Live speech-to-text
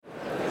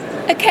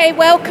Okay,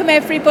 welcome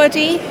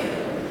everybody,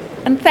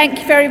 and thank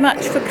you very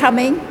much for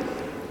coming.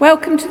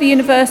 Welcome to the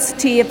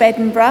University of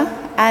Edinburgh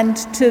and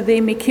to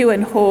the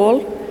McEwen Hall.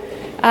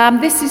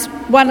 This is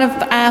one of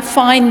our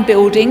fine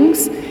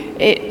buildings.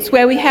 It's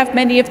where we have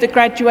many of the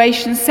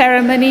graduation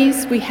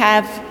ceremonies, we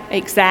have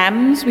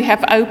exams, we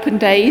have open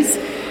days,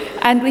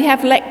 and we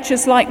have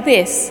lectures like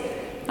this.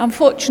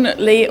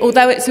 Unfortunately,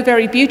 although it's a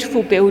very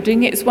beautiful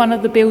building, it's one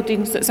of the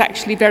buildings that's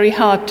actually very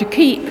hard to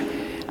keep,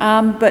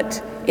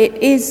 but it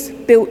is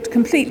built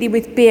completely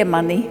with beer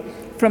money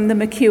from the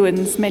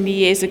McEwens many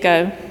years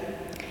ago.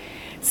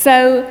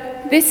 So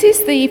this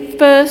is the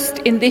first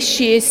in this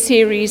year's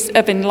series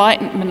of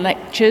Enlightenment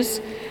Lectures,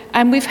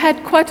 and we've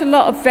had quite a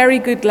lot of very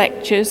good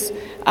lectures.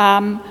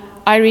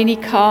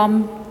 Irene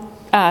Calm,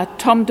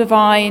 Tom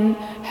Devine,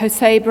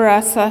 Jose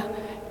Barraza,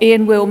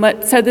 Ian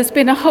Wilmot. So there's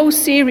been a whole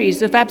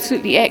series of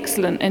absolutely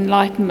excellent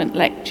Enlightenment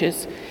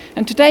lectures.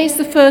 And today's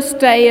the first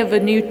day of a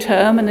new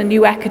term and a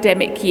new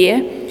academic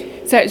year.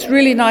 So it's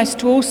really nice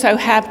to also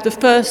have the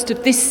first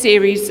of this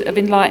series of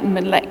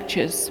Enlightenment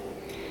lectures.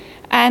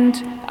 And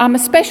I'm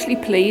especially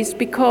pleased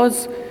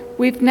because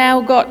we've now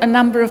got a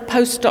number of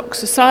postdoc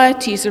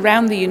societies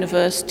around the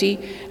university,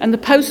 and the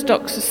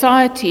postdoc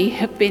society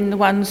have been the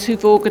ones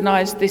who've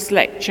organised this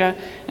lecture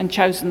and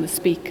chosen the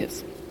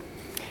speakers.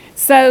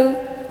 So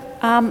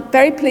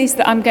very pleased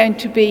that I'm going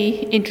to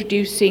be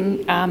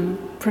introducing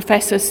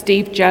Professor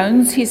Steve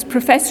Jones. He's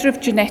Professor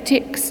of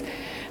Genetics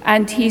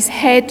and he's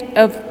Head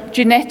of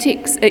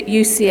Genetics at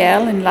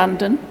UCL in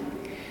London.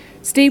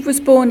 Steve was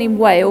born in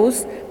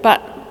Wales,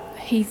 but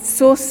he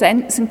saw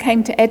sense and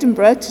came to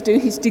Edinburgh to do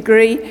his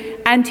degree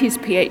and his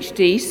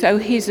PhD, so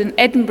he's an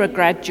Edinburgh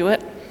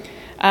graduate.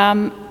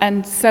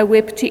 And so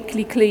we're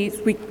particularly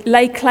pleased. We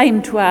lay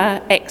claim to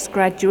our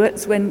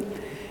ex-graduates when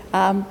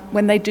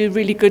they do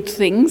really good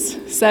things.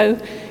 So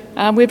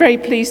we're very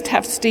pleased to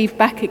have Steve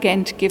back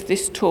again to give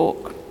this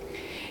talk.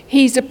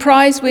 He's a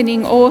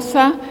prize-winning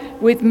author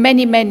with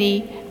many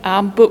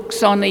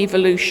books on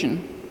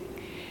evolution.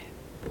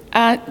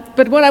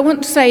 But what I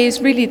want to say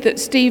is really that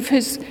Steve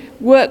has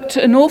worked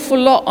an awful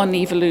lot on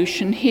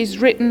evolution. He's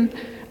written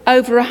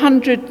over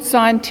 100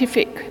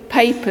 scientific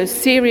papers,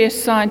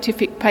 serious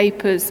scientific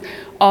papers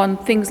on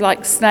things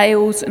like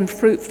snails and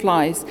fruit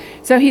flies.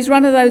 So he's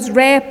one of those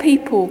rare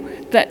people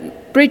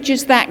that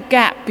bridges that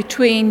gap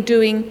between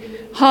doing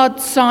hard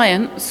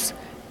science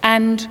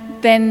and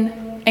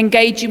then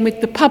engaging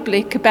with the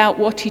public about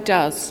what he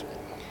does.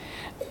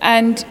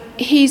 And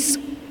he's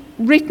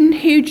written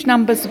huge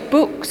numbers of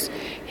books.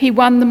 He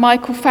won the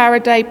Michael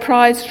Faraday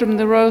Prize from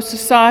the Royal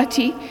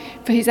Society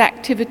for his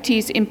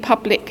activities in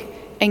public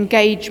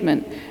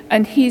engagement.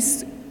 And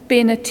he's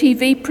been a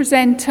TV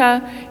presenter,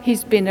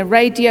 he's been a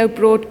radio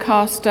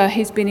broadcaster,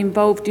 he's been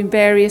involved in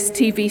various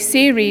TV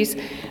series,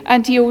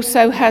 and he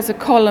also has a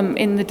column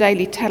in the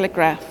Daily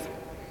Telegraph.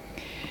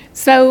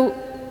 So,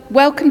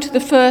 welcome to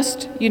the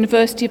first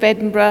University of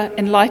Edinburgh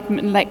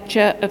Enlightenment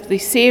Lecture of the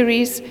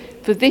series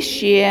for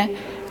this year,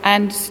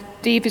 and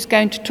Steve is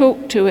going to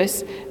talk to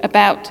us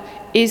about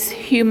is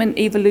human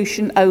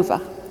evolution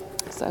over?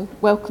 So,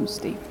 welcome,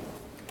 Steve.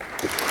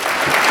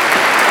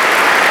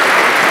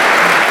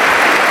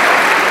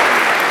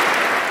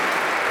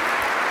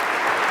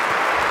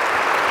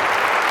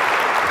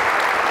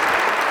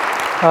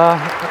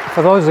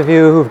 For those of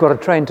you who've got a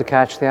train to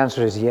catch, the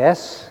answer is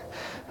yes.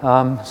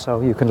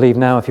 So you can leave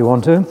now if you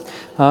want to.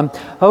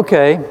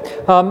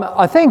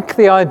 I think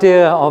the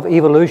idea of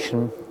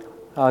evolution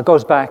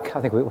goes back,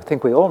 I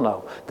think we all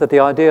know, that the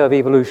idea of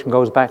evolution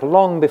goes back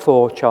long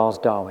before Charles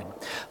Darwin.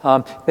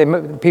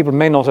 People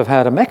may not have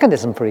had a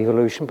mechanism for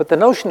evolution, but the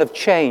notion of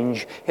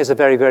change is a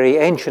very, very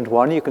ancient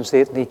one. You can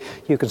see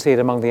it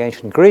among the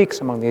ancient Greeks,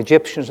 among the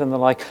Egyptians and the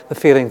like, the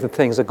feeling that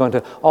things are going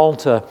to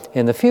alter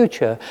in the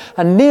future.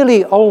 And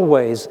nearly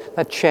always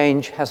that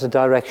change has a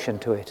direction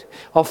to it,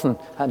 often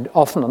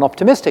an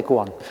optimistic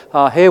one.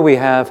 Here we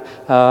have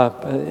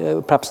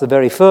perhaps the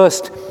very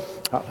first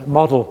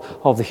model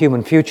of the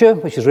human future,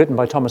 which is written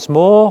by Thomas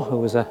More, who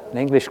was an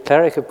English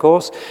cleric, of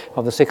course,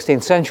 of the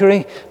 16th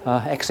century,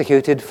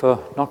 executed for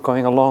not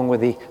going along with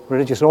the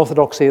religious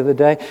orthodoxy of the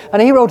day.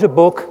 And he wrote a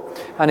book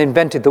and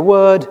invented the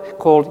word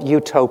called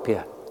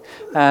utopia.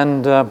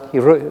 And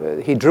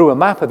he drew a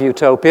map of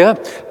utopia,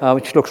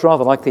 which looks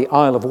rather like the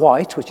Isle of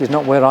Wight, which is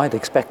not where I'd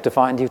expect to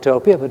find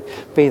utopia, but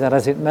be that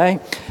as it may.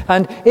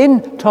 And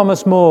in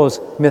Thomas More's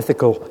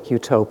mythical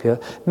utopia,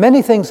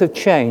 many things have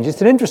changed.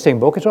 It's an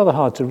interesting book. It's rather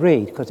hard to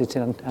read because it's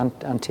in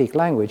antique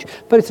language,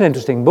 but it's an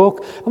interesting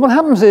book. And what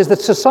happens is that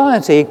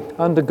society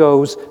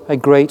undergoes a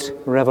great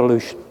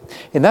revolution.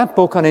 In that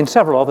book, and in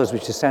several others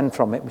which descend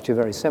from it, which are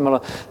very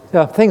similar,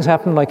 things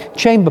happen like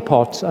chamber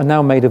pots are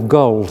now made of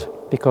gold,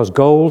 because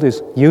gold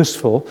is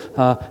useful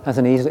as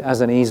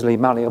an easily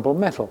malleable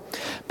metal.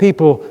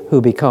 People who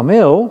become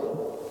ill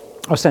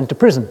are sent to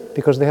prison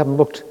because they haven't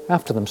looked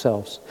after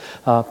themselves.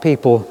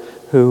 People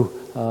who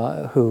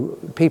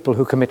people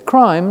who commit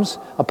crimes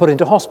are put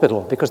into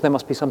hospital because there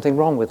must be something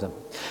wrong with them.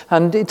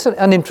 And it's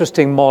an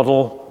interesting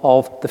model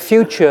of the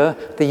future,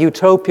 the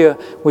utopia,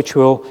 which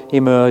will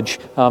emerge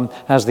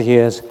as the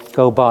years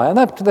go by. And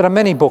there are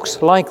many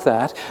books like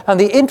that. And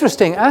the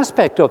interesting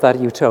aspect of that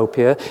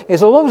utopia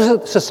is,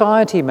 although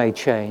society may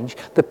change,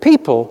 the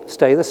people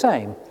stay the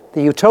same.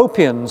 The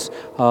utopians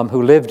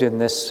who lived in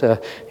this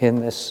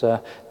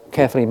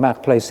carefully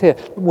mapped place here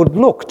would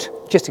looked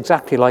just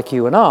exactly like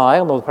you and I,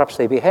 although perhaps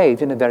they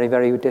behaved in a very,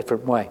 very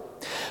different way.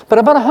 But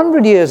about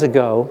 100 years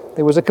ago,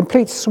 there was a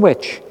complete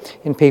switch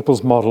in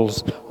people's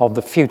models of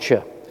the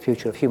future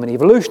of human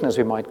evolution, as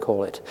we might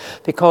call it,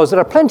 because there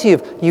are plenty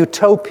of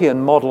utopian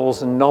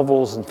models and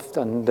novels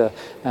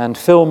and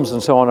films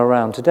and so on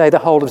around today. The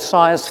whole of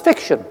science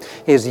fiction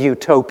is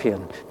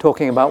utopian,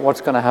 talking about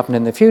what's going to happen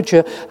in the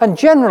future, and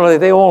generally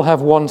they all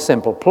have one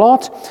simple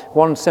plot,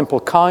 one simple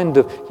kind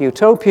of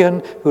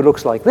utopian who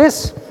looks like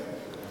this.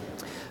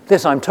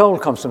 This, I'm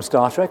told, comes from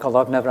Star Trek, although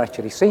I've never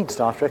actually seen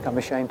Star Trek, I'm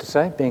ashamed to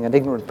say, being an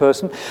ignorant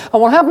person.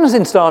 And what happens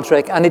in Star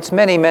Trek, and its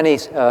many, many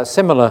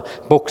similar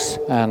books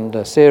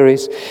and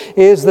series,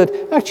 is that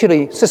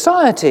actually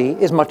society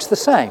is much the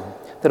same.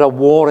 There are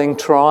warring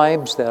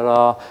tribes, there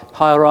are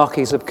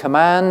hierarchies of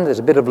command, there's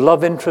a bit of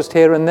love interest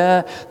here and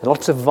there,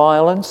 lots of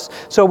violence.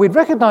 So we'd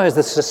recognize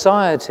the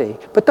society,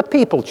 but the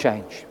people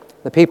change.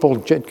 The people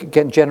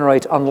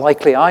generate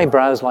unlikely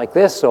eyebrows like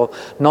this, or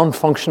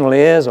non-functional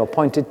ears, or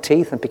pointed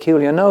teeth and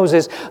peculiar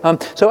noses.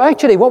 So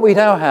actually what we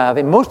now have,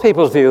 in most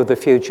people's view of the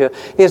future,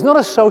 is not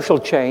a social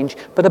change,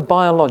 but a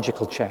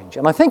biological change.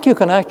 And I think you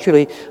can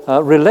actually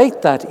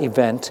relate that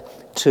event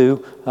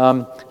to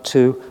a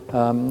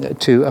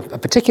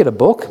particular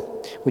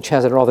book, which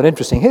has a rather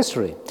interesting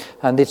history.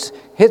 And his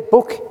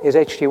book is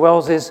H.G.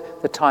 Wells's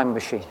The Time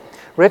Machine,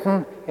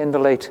 written in the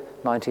late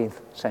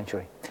 19th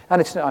century.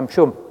 And I'm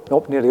sure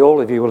nearly all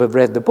of you will have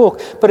read the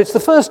book, but it's the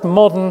first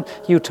modern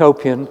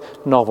utopian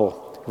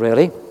novel,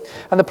 really.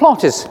 And the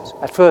plot is,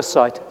 at first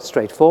sight,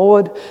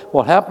 straightforward.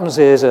 What happens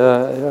is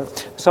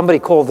somebody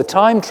called the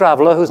time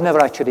traveler, who's never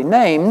actually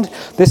named.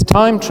 This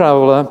time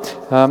traveler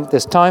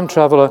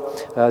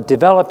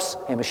develops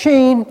a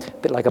machine, a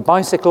bit like a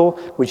bicycle,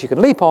 which you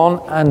can leap on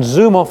and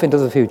zoom off into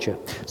the future.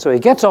 So he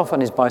gets off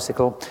on his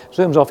bicycle,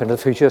 zooms off into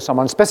the future, some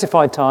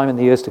unspecified time in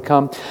the years to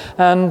come,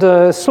 and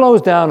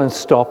slows down and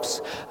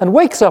stops, and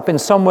wakes up in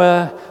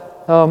somewhere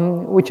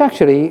which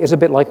actually is a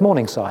bit like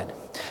Morningside.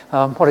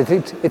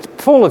 It's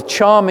full of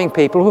charming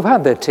people who've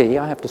had their tea,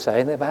 I have to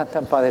say. They've had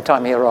that by the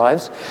time he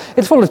arrives.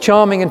 It's full of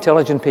charming,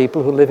 intelligent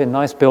people who live in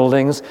nice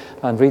buildings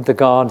and read The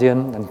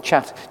Guardian and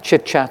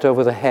chit-chat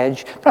over the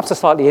hedge. Perhaps a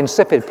slightly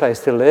insipid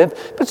place to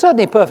live, but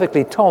certainly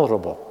perfectly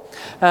tolerable.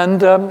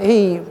 And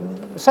he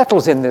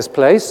settles in this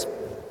place.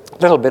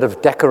 A little bit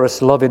of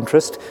decorous love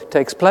interest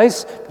takes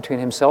place between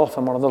himself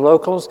and one of the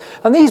locals.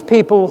 And these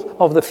people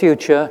of the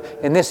future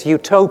in this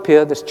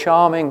utopia, this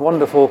charming,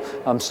 wonderful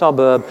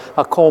suburb,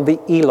 are called the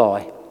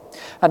Eloi.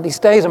 And he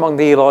stays among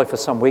the Eloi for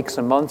some weeks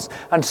and months.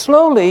 And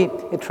slowly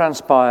it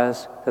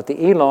transpires that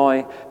the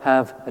Eloi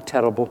have a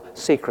terrible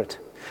secret.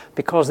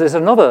 Because there's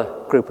another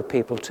group of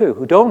people too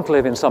who don't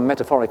live in some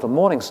metaphorical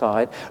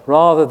Morningside,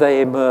 rather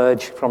they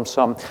emerge from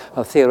some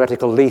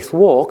theoretical Leith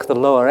Walk, the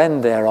lower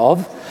end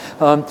thereof,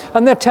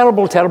 and they're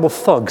terrible, terrible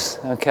thugs,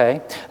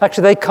 okay?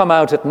 Actually, they come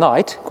out at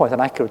night, quite an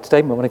accurate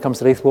statement when it comes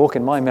to Leith Walk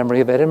in my memory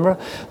of Edinburgh.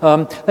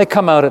 They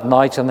come out at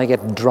night and they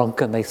get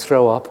drunk and they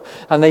throw up,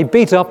 and they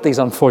beat up these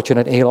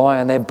unfortunate Eloi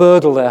and they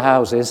burgle their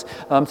houses,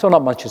 so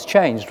not much has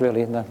changed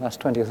really in the last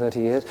 20 or 30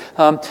 years.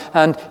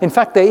 And in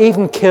fact, they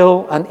even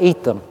kill and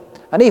eat them.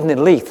 And even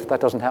in Leith, that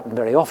doesn't happen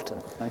very often.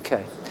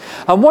 Okay.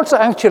 And what's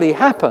actually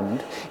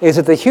happened is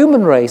that the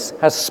human race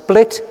has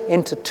split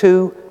into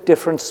two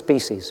different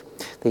species.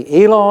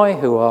 The Eloi,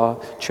 who are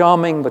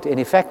charming but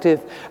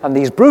ineffective, and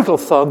these brutal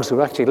thugs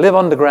who actually live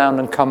underground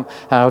and come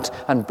out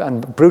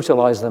and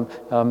brutalize them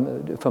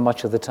for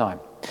much of the time.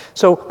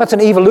 So that's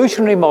an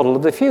evolutionary model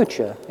of the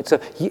future. It's a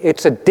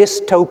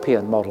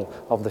dystopian model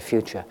of the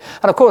future.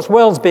 And of course,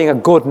 Wells being a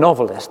good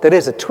novelist, there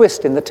is a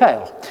twist in the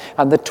tale.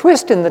 And the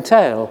twist in the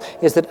tale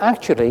is that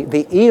actually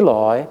the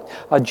Eloi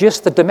are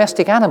just the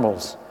domestic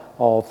animals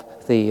of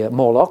the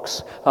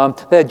Morlocks.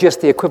 They're just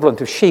the equivalent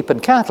of sheep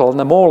and cattle, and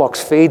the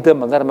Morlocks feed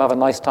them and let them have a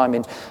nice time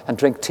and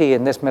drink tea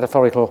in this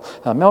metaphorical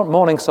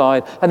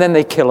Morningside, and then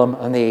they kill them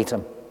and they eat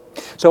them.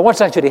 So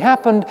what's actually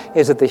happened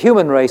is that the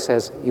human race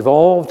has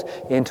evolved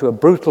into a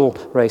brutal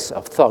race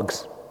of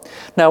thugs.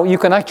 Now, you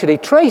can actually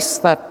trace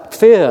that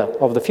fear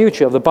of the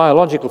future, of the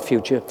biological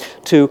future,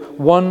 to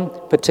one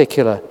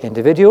particular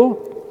individual,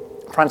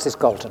 Francis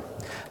Galton.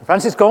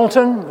 Francis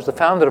Galton was the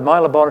founder of my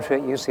laboratory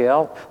at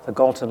UCL, the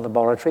Galton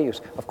Laboratory. He was,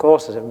 of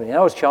course, as everybody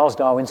knows, Charles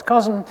Darwin's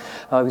cousin.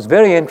 He was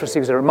very interested. He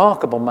was a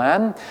remarkable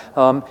man.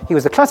 He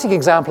was the classic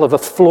example of a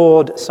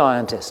flawed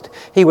scientist.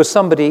 He was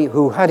somebody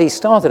who, had he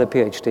started a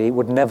PhD,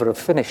 would never have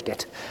finished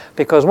it.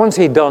 Because once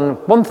he'd done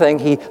one thing,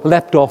 he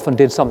leapt off and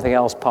did something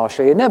else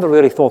partially. He never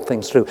really thought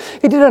things through.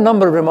 He did a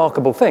number of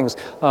remarkable things.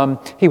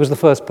 He was the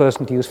first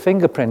person to use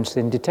fingerprints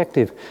in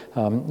detective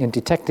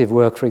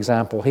work, for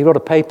example. He wrote a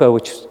paper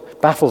which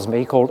baffles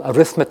me, called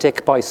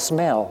Arithmetic by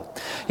Smell.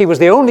 He was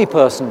the only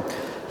person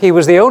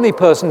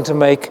to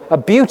make a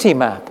beauty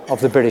map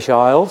of the British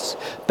Isles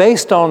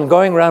based on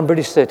going around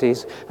British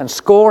cities and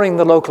scoring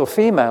the local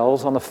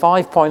females on a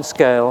 5-point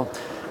scale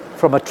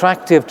from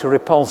attractive to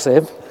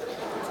repulsive.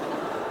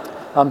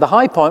 The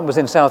high point was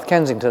in South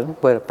Kensington,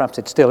 where perhaps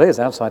it still is,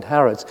 outside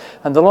Harrods,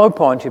 and the low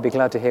point, you'd be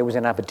glad to hear, was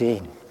in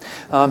Aberdeen.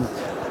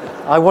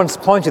 I once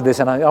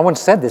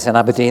said this in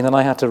Aberdeen, and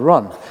I had to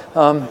run.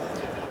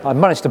 I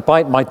managed to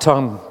bite my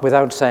tongue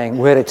without saying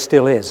where it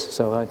still is,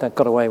 so I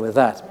got away with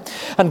that.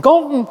 And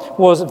Galton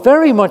was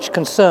very much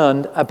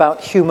concerned about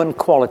human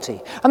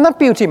quality. And that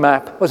beauty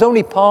map was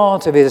only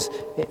part of his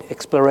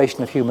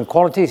exploration of human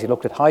qualities. He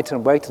looked at height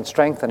and weight and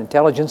strength and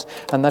intelligence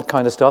and that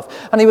kind of stuff.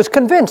 And he was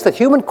convinced that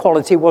human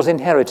quality was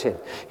inherited.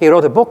 He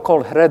wrote a book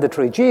called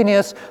Hereditary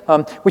Genius,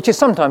 which is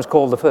sometimes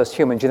called the first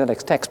human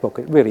genetics textbook.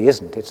 It really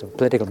isn't. It's a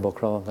political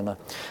book rather than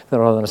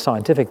a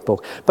scientific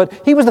book. But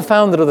he was the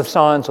founder of the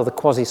science, or the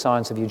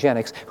quasi-science, of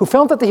eugenics, who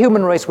felt that the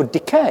human race would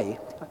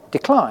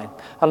decline,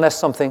 unless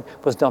something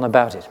was done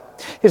about it.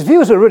 His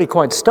views are really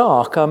quite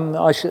stark.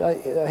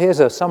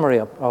 Here's a summary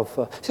of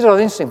this is an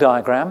interesting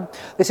diagram.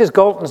 This is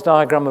Galton's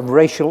diagram of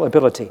racial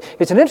ability.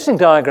 It's an interesting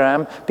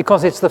diagram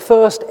because it's the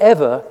first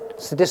ever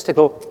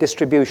statistical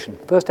distribution,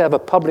 first ever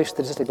published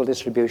statistical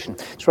distribution.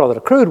 It's rather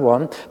a crude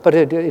one, but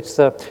that's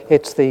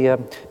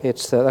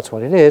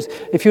what it is.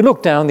 If you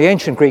look down, the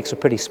ancient Greeks are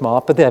pretty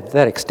smart, but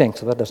they're extinct,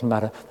 so that doesn't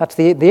matter. That's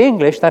the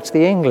English. That's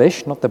the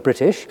English, not the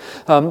British.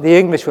 The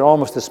English were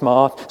almost as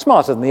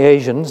smarter than the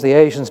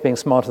Asians being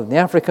smarter than the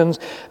Africans,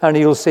 and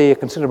you'll see a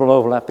considerable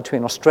overlap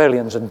between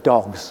Australians and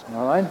dogs.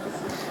 All right.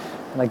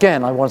 And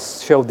again, I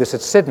once showed this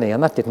at Sydney,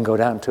 and that didn't go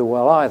down too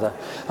well either.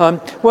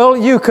 Well,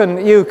 you can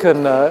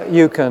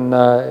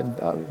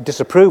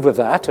disapprove of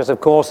that, as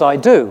of course I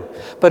do.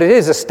 But it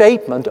is a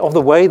statement of the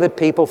way that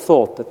people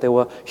thought, that there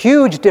were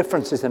huge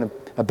differences in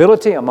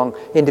ability among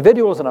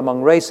individuals and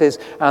among races,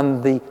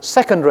 and the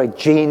second-rate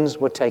genes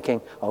were taking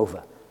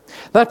over.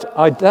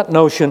 That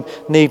notion,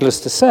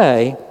 needless to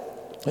say,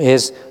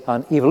 is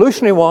an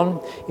evolutionary one.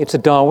 It's a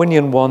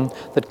Darwinian one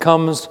that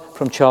comes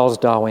from Charles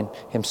Darwin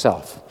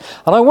himself.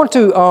 And I want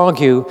to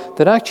argue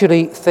that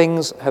actually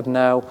things are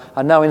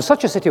now in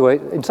such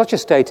a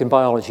state in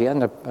biology,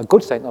 and a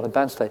good state, not a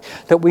bad state,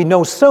 that we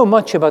know so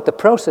much about the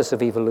process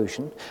of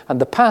evolution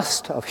and the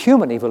past of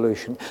human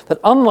evolution that,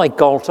 unlike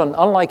Galton,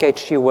 unlike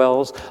H.G.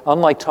 Wells,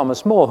 unlike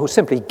Thomas More, who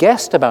simply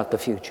guessed about the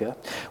future,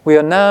 we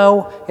are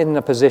now in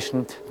a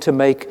position to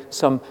make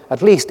some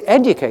at least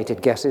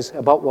educated guesses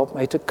about what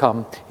may to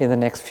come in the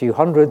next few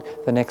hundred,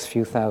 the next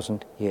few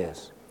thousand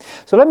years.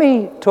 So let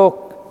me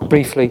talk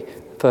briefly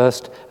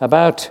first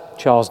about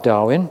Charles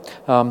Darwin,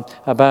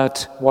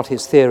 about what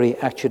his theory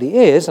actually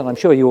is, and I'm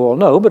sure you all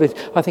know, but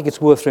I think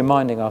it's worth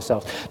reminding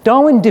ourselves.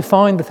 Darwin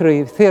defined the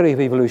theory of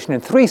evolution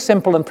in 3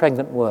 simple and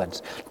pregnant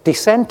words: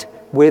 descent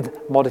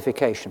with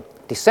modification.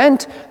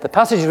 Descent, the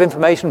passage of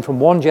information from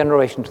one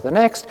generation to the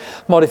next.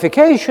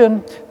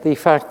 Modification, the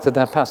fact that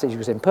that passage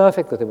was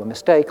imperfect, that there were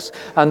mistakes,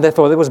 and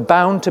therefore there was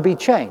bound to be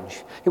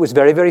change. It was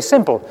very, very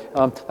simple.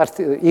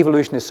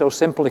 Evolution is so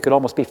simple it could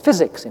almost be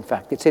physics, in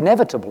fact. It's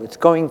inevitable. It's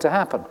going to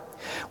happen.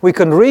 We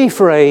can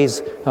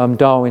rephrase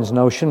Darwin's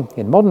notion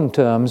in modern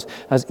terms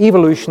as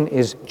evolution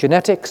is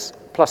genetics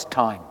plus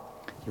time.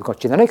 You've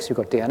got genetics, you've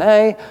got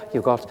DNA,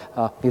 you've got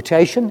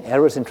mutation,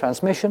 errors in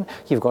transmission,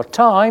 you've got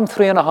time,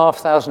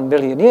 3,500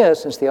 million years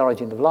since the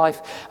origin of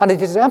life, and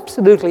it is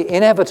absolutely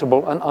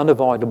inevitable and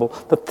unavoidable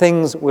that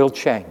things will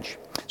change.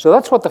 So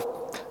that's what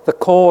the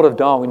core of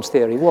Darwin's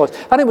theory was.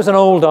 And it was an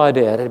old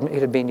idea.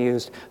 It had been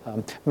used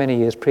many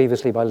years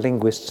previously by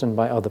linguists and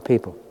by other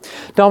people.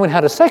 Darwin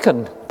had a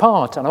second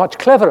part, and a much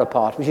cleverer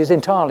part, which is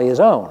entirely his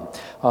own,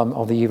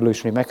 of the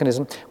evolutionary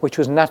mechanism, which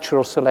was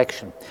natural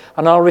selection.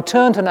 And I'll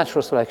return to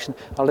natural selection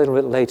a little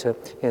bit later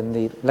in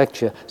the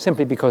lecture,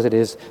 simply because it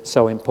is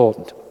so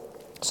important.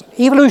 So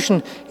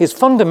evolution is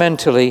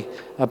fundamentally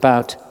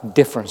about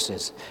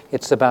differences.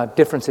 It's about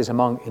differences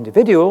among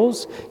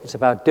individuals. It's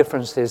about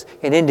differences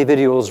in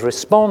individuals'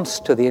 response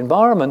to the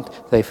environment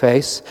they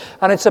face.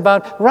 And it's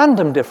about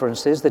random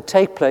differences that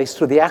take place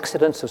through the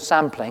accidents of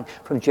sampling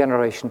from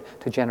generation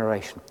to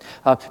generation.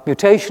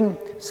 Mutation,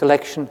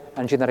 selection,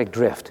 and genetic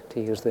drift,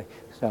 to use the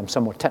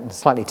somewhat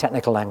slightly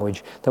technical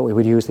language that we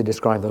would use to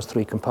describe those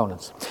three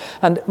components.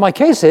 And my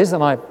case is,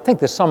 and I think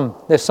there's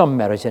some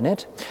merit in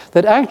it,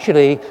 that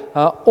actually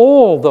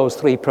all those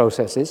three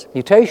processes,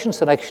 mutation,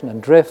 selection,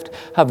 and drift,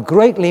 have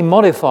greatly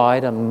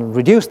modified and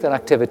reduced their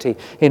activity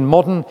in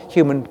modern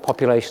human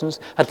populations,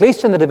 at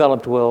least in the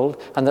developed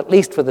world, and at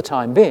least for the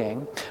time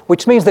being,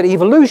 which means that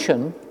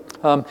evolution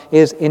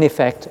is in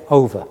effect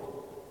over.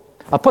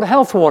 I'll put a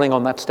health warning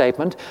on that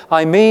statement.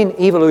 I mean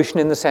evolution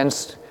in the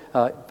sense,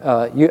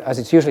 as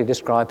it's usually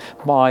described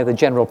by the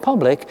general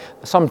public,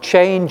 some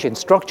change in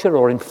structure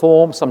or in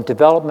form, some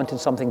development in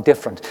something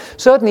different.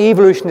 Certainly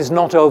evolution is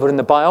not over in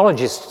the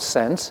biologist's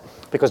sense,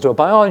 because to a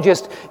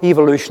biologist,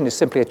 evolution is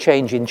simply a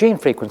change in gene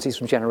frequencies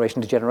from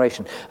generation to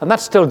generation. And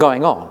that's still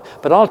going on.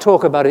 But I'll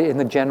talk about it in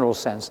the general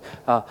sense,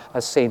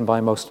 as seen by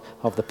most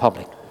of the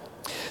public.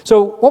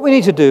 So what we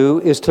need to do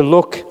is to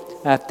look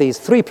at these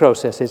three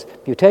processes: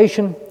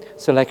 mutation,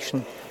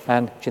 selection,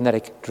 and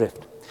genetic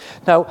drift.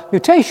 Now,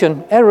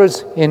 mutation,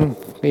 errors in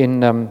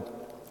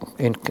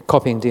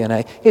copying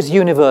DNA, is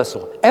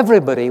universal.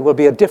 Everybody will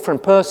be a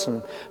different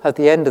person at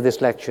the end of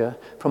this lecture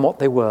from what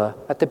they were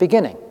at the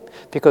beginning,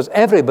 because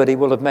everybody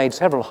will have made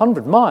several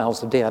hundred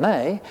miles of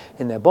DNA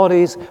in their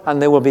bodies,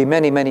 and there will be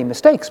many, many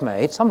mistakes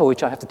made, some of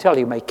which I have to tell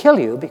you may kill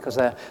you because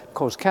they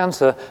cause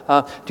cancer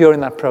during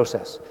that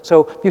process.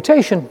 So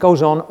mutation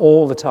goes on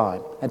all the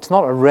time. It's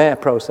not a rare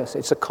process,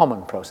 it's a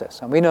common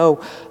process, and we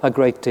know a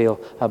great deal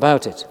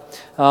about it.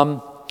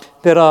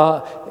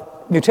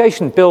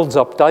 Mutation builds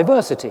up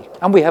diversity,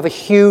 and we have a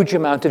huge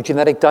amount of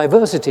genetic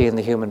diversity in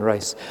the human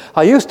race.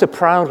 I used to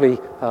proudly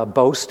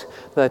boast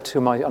that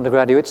to my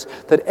undergraduates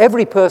that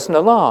every person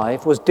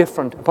alive was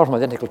different, apart from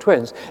identical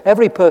twins,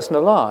 every person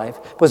alive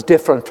was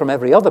different from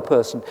every other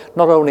person,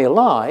 not only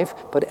alive,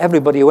 but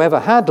everybody who ever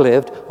had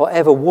lived or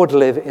ever would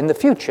live in the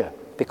future,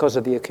 because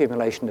of the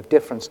accumulation of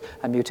difference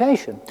and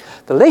mutation.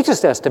 The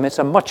latest estimates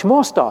are much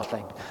more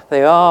startling.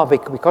 They are,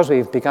 because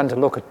we've begun to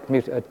look at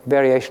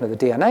variation at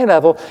the DNA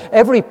level,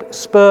 every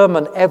sperm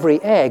and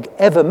every egg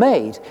ever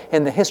made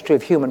in the history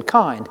of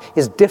humankind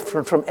is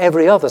different from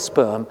every other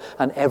sperm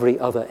and every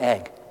other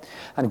egg.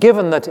 And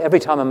given that every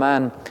time a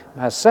man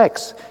has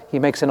sex, he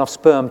makes enough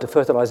sperm to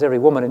fertilize every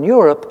woman in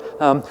Europe,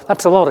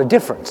 that's a lot of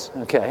difference,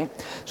 okay?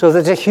 So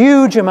there's a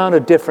huge amount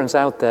of difference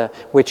out there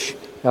which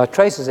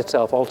traces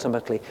itself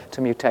ultimately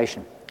to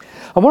mutation.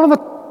 And one of the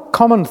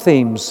common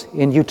themes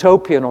in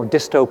utopian or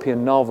dystopian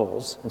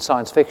novels and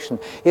science fiction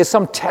is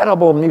some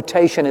terrible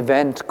mutation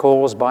event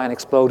caused by an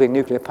exploding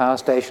nuclear power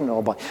station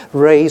or by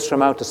rays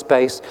from outer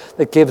space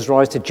that gives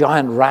rise to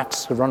giant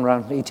rats who run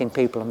around eating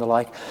people and the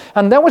like.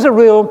 And that was a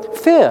real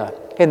fear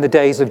in the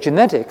days of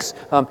genetics,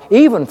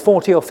 even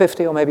 40 or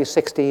 50 or maybe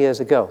 60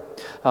 years ago.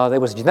 There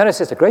was a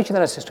geneticist, a great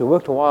geneticist who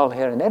worked a while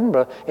here in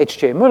Edinburgh,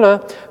 H.J.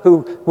 Muller,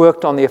 who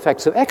worked on the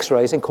effects of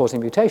X-rays in causing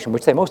mutation,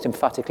 which they most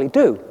emphatically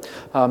do.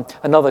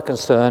 Another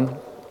concern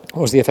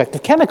was the effect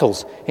of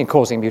chemicals in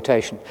causing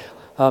mutation.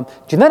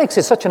 Genetics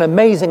is such an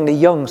amazingly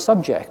young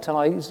subject,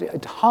 and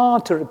it's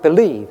hard to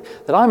believe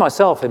that I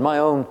myself, in my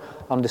own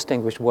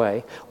undistinguished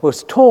way,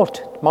 was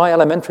taught my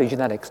elementary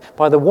genetics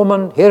by the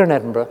woman here in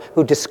Edinburgh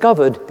who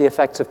discovered the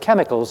effects of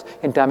chemicals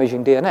in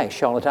damaging DNA,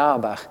 Charlotte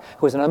Auerbach,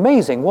 who was an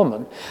amazing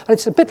woman. And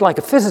it's a bit like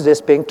a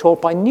physicist being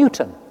taught by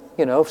Newton,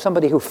 you know,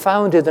 somebody who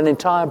founded an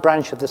entire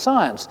branch of the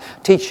science,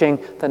 teaching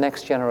the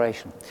next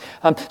generation.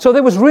 So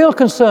there was real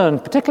concern,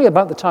 particularly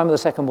about the time of the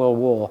Second World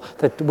War,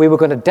 that we were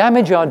going to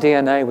damage our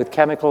DNA with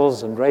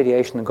chemicals and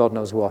radiation and God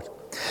knows what.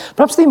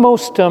 Perhaps the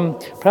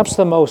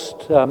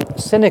most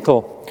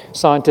cynical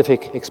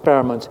scientific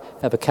experiment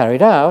ever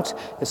carried out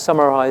is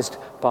summarized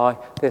by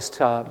this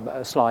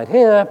slide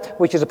here,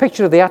 which is a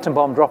picture of the atom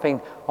bomb dropping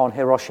on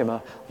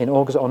Hiroshima on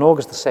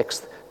August the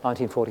 6th,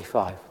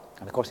 1945.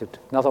 And of course,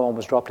 another one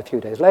was dropped a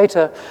few days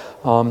later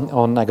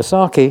on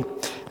Nagasaki,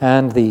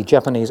 and the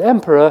Japanese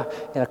emperor,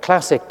 in a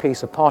classic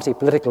piece of party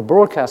political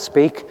broadcast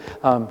speak,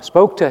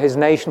 spoke to his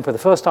nation for the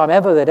first time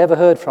ever they'd ever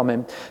heard from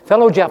him.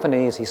 Fellow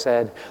Japanese, he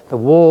said, the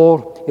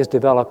war is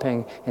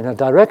developing in a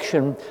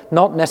direction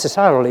not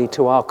necessarily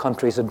to our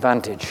country's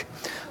advantage.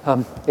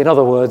 In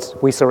other words,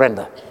 we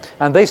surrender.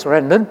 And they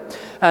surrendered,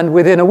 and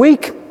within a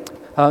week,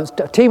 a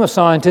team of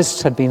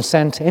scientists had been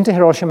sent into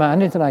Hiroshima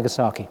and into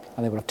Nagasaki,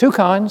 and they were of two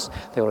kinds.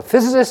 They were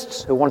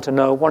physicists who wanted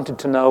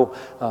to know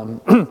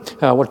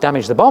what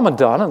damage the bomb had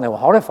done, and they were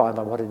horrified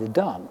by what it had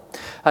done.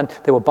 And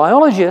there were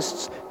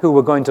biologists who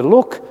were going to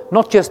look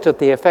not just at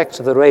the effects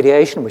of the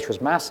radiation, which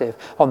was massive,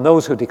 on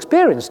those who'd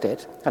experienced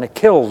it, and it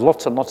killed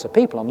lots and lots of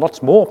people, and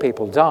lots more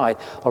people died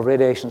of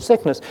radiation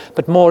sickness,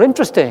 but more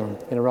interesting,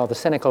 in a rather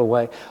cynical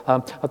way,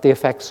 at the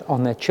effects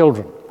on their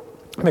children.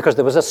 because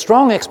there was a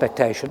strong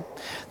expectation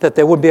that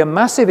there would be a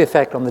massive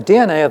effect on the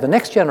DNA of the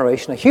next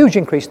generation, a huge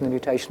increase in the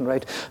mutation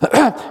rate,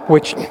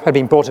 which had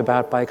been brought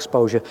about by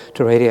exposure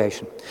to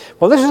radiation.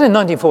 Well, this was in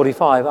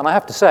 1945, and I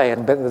have to say,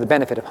 and with the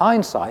benefit of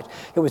hindsight,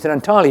 it was an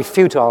entirely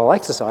futile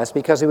exercise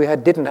because we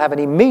didn't have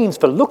any means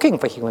for looking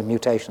for human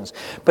mutations.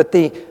 But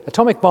the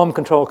Atomic Bomb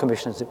Control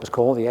Commission, as it was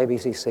called, the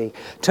ABCC,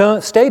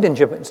 stayed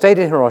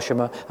in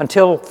Hiroshima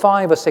until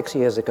 5 or 6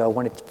 years ago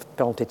when it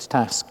felt its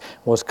task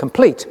was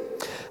complete.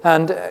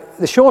 And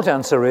the short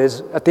answer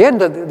is,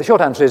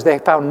 they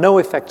found no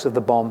effects of the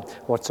bomb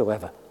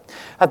whatsoever.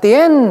 At the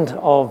end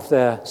of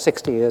their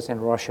 60 years in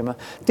Hiroshima,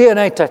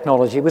 DNA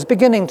technology was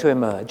beginning to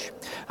emerge,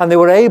 and they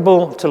were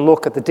able to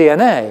look at the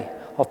DNA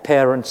of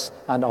parents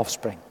and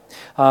offspring.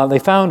 They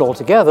found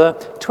altogether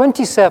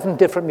 27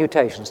 different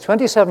mutations,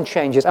 27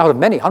 changes out of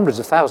many hundreds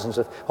of thousands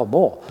or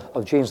more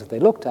of genes that they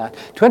looked at,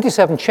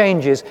 27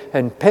 changes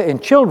in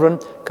children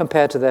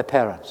compared to their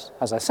parents.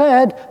 As I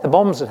said, the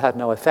bombs had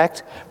no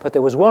effect, but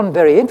there was one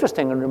very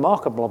interesting and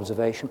remarkable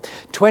observation.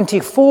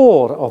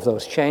 24 of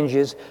those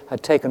changes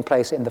had taken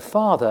place in the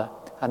father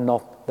and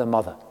not the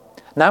mother.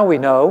 Now we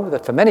know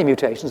that for many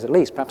mutations, at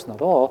least, perhaps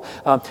not all,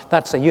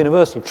 that's a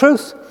universal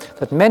truth,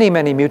 that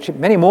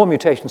many more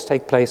mutations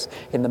take place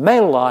in the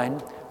male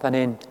line than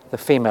in the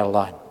female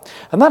line.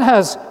 And that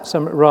has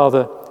some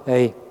rather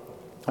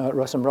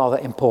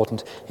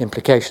important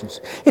implications.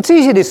 It's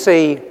easy to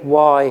see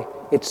why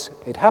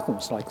it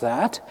happens like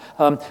that.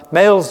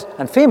 Males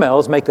and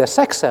females make their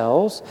sex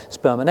cells,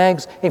 sperm and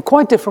eggs, in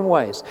quite different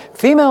ways.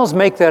 Females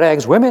make their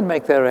eggs, women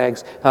make their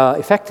eggs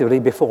effectively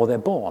before they're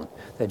born.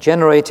 They're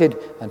generated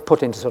and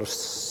put into sort of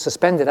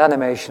suspended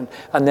animation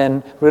and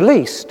then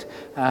released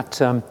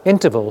at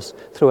intervals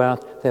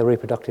throughout their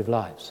reproductive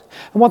lives.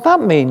 And what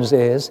that means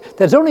is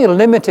there's only a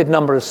limited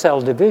number of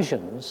cell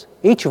divisions,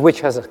 each of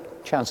which has a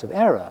chance of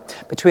error,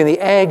 between the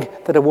egg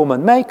that a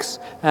woman makes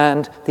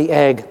and the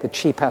egg that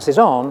she passes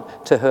on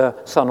to her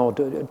son or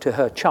to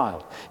her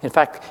child. In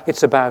fact,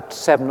 it's about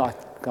 7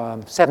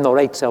 or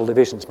 8 cell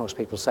divisions, most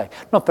people say.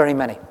 Not very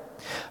many.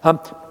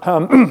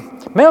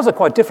 Males are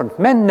quite different.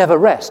 Men never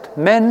rest.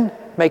 Men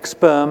make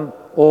sperm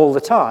all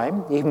the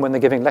time, even when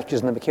they're giving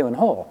lectures in the McEwen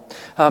Hall.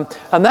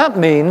 And that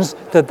means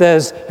that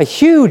there's a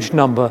huge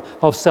number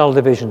of cell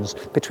divisions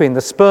between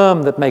the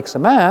sperm that makes a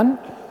man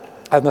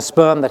and the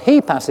sperm that he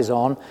passes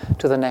on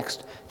to the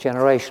next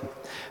generation.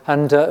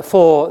 And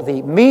for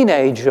the mean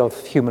age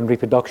of human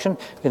reproduction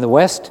in the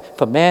West,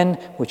 for men,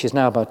 which is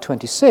now about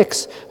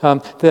 26,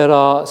 there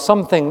are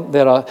something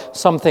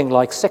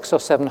like 600 or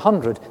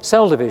 700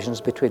 cell divisions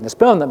between the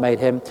sperm that made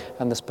him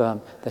and the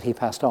sperm that he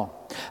passed on.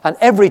 And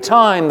every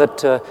time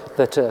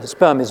that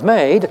sperm is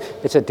made,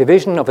 it's a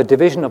division of a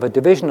division of a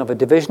division of a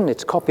division.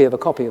 It's a copy of a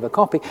copy of a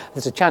copy.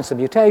 There's a chance of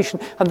mutation,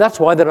 and that's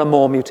why there are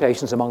more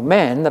mutations among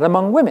men than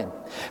among women.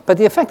 But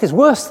the effect is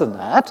worse than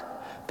that,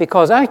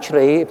 because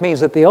actually it means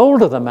that the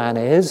older the man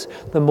is,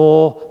 the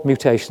more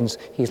mutations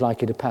he's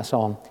likely to pass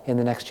on in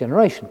the next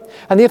generation.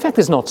 And the effect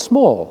is not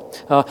small.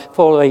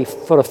 For a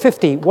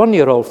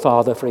 51-year-old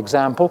father, for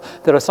example,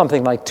 there are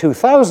something like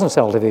 2,000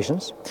 cell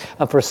divisions.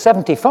 And for a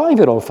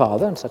 75-year-old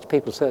father, and such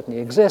people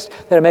certainly exist,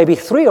 there are maybe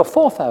 3,000 or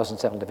 4,000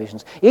 cell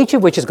divisions, each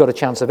of which has got a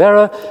chance of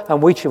error,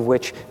 and each of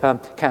which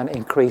can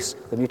increase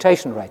the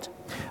mutation rate.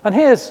 And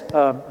here's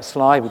a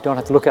slide we don't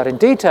have to look at in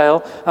detail,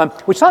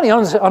 which slightly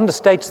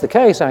understates the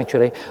case,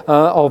 actually,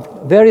 of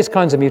various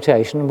kinds of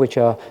mutation which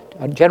are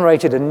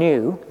generated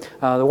anew.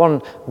 The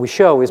one we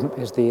show is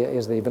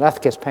the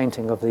Velázquez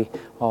painting of the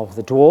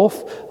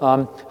dwarf,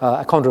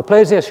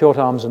 achondroplasia, short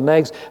arms and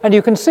legs, and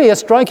you can see a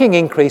striking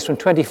increase from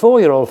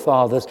 24-year-old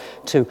fathers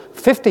to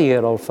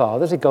 50-year-old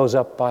fathers. It goes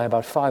up by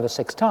about 5 or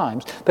 6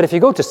 times, but if you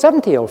go to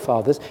 70-year-old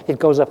fathers, it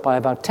goes up by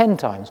about 10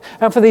 times.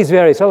 And for these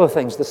various other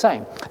things, the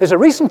same. There's a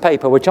recent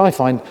paper which I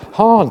find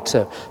hard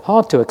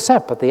to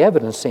accept, but the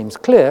evidence seems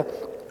clear,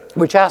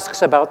 which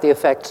asks about the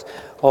effects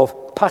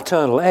of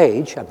paternal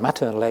age, and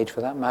maternal age for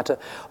that matter,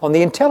 on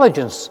the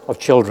intelligence of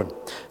children.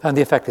 And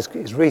the effect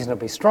is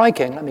reasonably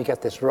striking. Let me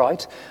get this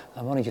right.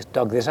 I've only just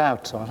dug this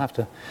out, so I'll have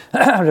to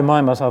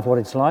remind myself what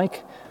it's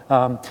like.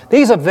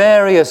 These are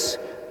various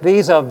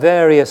measures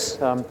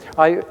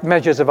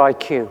of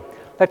IQ.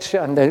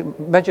 And the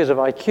measures of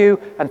IQ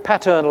and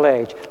paternal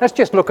age. Let's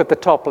just look at the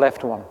top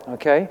left one,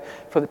 okay?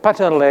 For the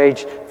paternal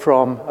age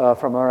from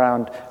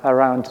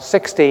around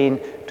 16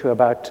 to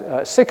about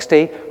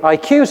 60,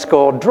 IQ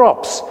score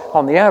drops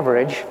on the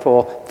average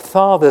for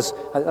fathers.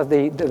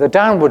 The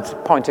downward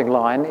pointing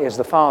line is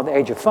the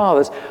age of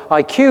fathers.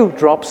 IQ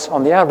drops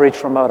on the average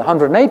from about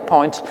 108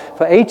 points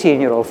for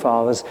 18-year-old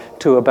fathers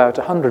to about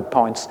 100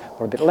 points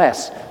or a bit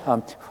less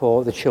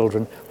for the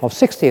children of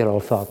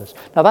 60-year-old fathers.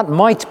 Now that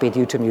might be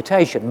due to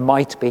mutation.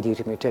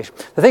 The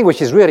thing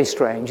which is really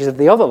strange is that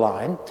the other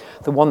line,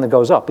 the one that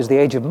goes up, is the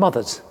age of mothers.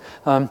 mothers.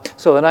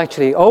 So that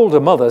actually older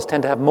mothers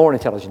tend to have more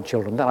intelligent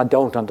children. That I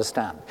don't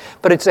understand.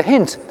 But it's a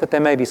hint that there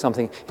may be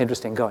something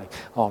interesting going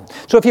on.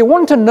 So if you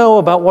want to know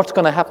about what's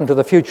going to happen to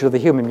the future of the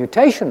human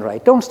mutation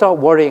rate, don't start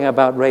worrying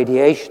about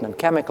radiation and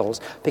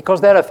chemicals,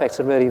 because their effects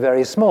are really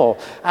very small.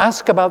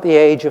 Ask about the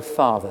age of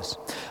fathers.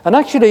 And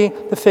actually,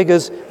 the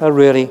figures are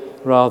really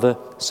rather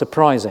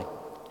surprising.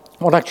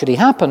 What's actually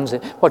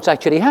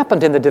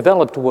happened in the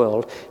developed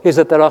world is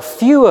that there are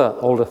fewer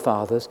older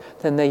fathers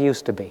than there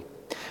used to be.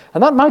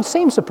 And that might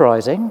seem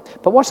surprising,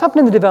 but what's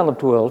happened in the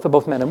developed world for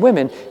both men and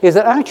women is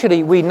that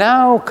actually we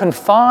now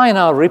confine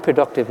our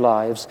reproductive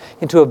lives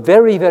into a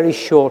very, very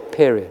short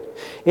period.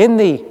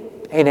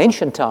 In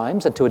ancient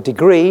times, and to a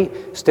degree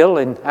still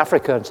in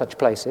Africa and such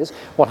places,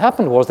 what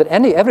happened was that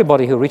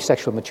everybody who reached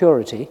sexual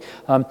maturity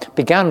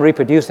began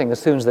reproducing as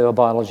soon as they were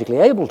biologically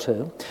able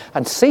to,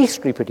 and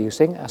ceased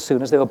reproducing as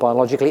soon as they were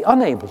biologically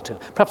unable to.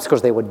 Perhaps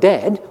because they were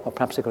dead, or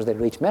perhaps because they'd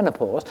reached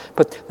menopause,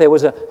 but there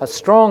was a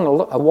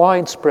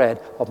wide spread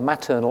of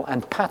maternal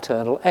and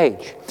paternal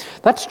age.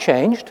 That's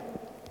changed.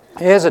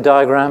 Here's a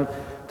diagram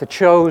that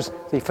shows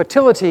the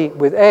fertility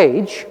with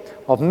age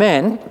of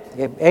men,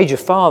 age of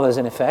fathers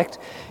in effect,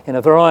 in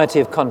a variety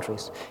of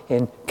countries.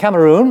 In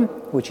Cameroon,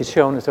 which is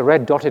shown as a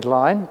red dotted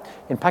line,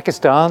 in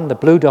Pakistan, the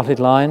blue dotted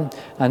line,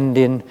 and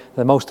in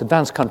the most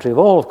advanced country of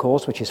all, of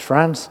course, which is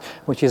France,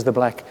 which is the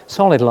black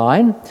solid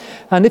line.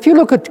 And if you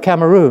look at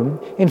Cameroon,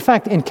 in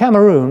fact, in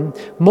Cameroon,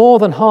 more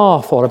than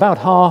half, or about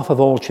half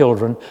of all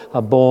children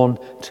are born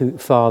to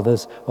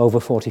fathers over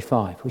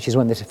 45, which is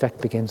when this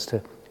effect begins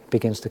to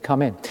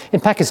come in.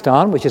 In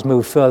Pakistan, which has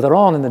moved further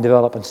on in the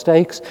development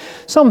stakes,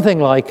 something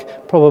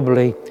like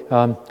probably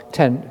 10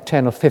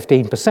 or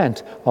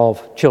 15%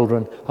 of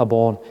children are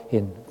born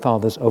in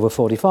fathers over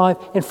 45.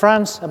 In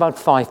France, about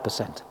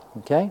 5%.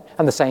 Okay?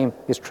 And the same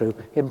is true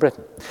in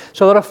Britain.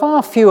 So there are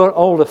far fewer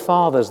older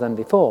fathers than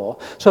before,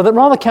 so that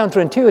rather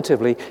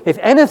counterintuitively, if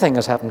anything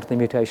has happened to the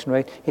mutation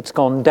rate, it's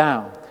gone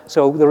down.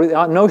 So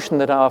the notion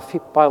that our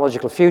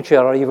biological future,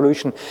 our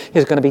evolution,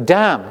 is going to be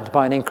damned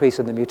by an increase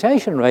in the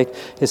mutation rate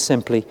is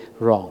simply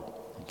wrong.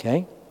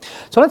 Okay?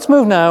 So let's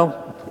move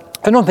now.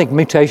 I don't think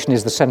mutation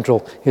is the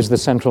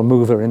central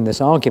mover in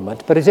this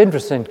argument, but it's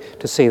interesting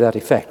to see that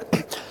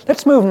effect.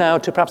 Let's move now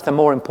to perhaps the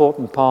more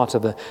important part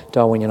of the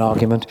Darwinian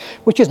argument,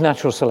 which is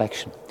natural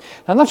selection.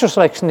 Now, natural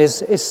selection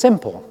is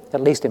simple,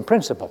 at least in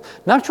principle.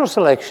 Natural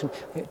selection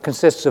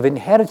consists of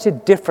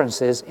inherited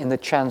differences in the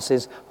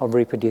chances of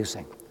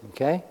reproducing.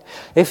 Okay?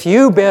 If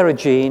you bear a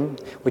gene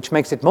which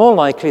makes it more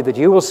likely that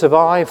you will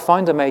survive,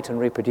 find a mate, and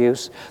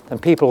reproduce than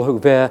people who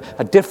bear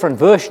a different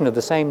version of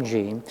the same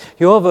gene,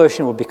 your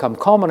version will become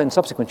common in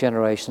subsequent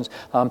generations,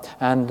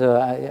 and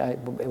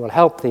it will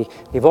help the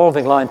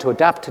evolving line to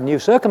adapt to new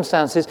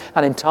circumstances,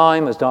 and in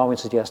time, as Darwin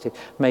suggested,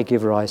 may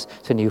give rise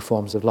to new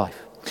forms of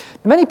life.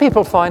 Many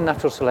people find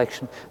natural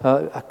selection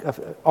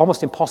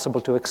almost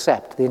impossible to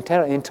accept. The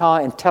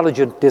entire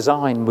intelligent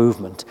design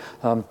movement,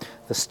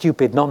 the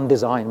stupid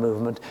non-design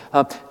movement,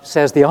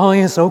 says the eye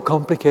is so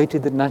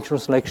complicated that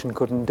natural selection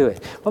couldn't do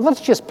it. Well,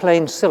 that's just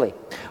plain silly.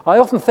 I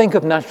often think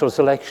of natural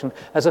selection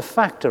as a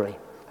factory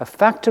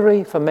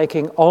for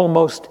making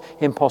almost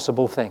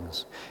impossible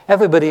things.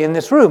 Everybody in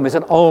this room is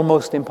an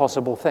almost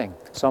impossible thing.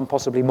 Some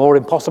possibly more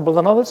impossible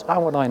than others.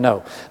 How would I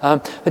know?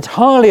 It's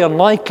highly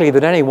unlikely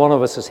that any one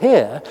of us is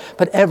here,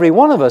 but every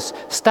one of us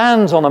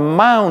stands on a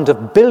mound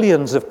of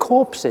billions of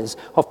corpses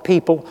of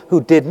people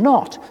who did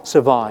not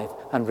survive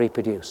and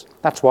reproduce.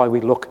 That's why we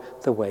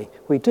look the way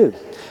we do.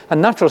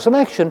 And natural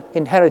selection,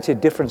 inherited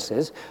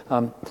differences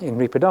in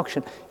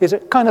reproduction, is a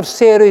kind of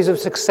series of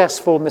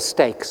successful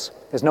mistakes.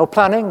 There's no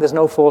planning, there's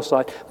no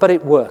foresight, but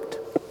it worked.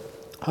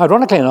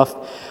 Ironically enough,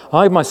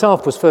 I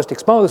myself was first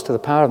exposed to the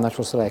power of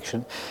natural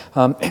selection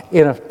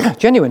in a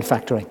genuine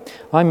factory.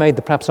 I made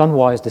the perhaps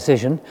unwise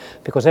decision,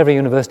 because every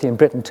university in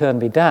Britain turned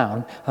me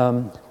down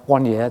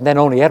one year, and then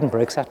only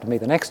Edinburgh accepted me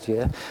the next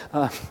year.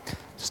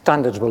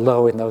 Standards were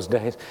low in those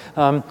days.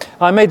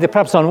 I made the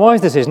perhaps unwise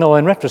decision. No,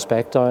 in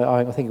retrospect,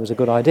 I think it was a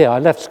good idea. I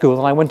left school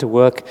and I went to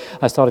work.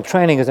 I started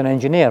training as an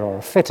engineer or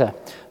a fitter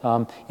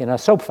in a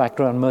soap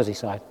factory on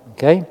Merseyside.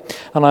 Okay,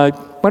 and I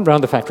went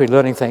around the factory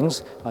learning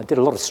things. I did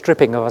a lot of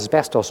stripping of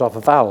asbestos off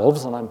of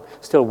valves, and I'm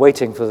still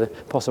waiting for the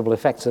possible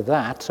effects of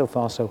that. So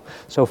far,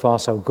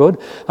 so good.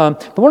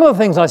 But one of the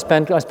things I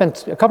spent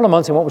a couple of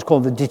months in what was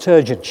called the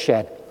detergent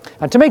shed.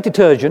 And to make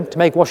detergent, to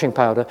make washing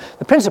powder,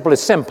 the principle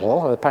is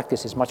simple. The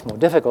practice is much more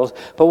difficult.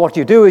 But what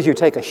you do is you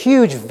take a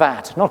huge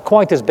vat, not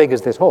quite as big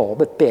as this hall,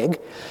 but big,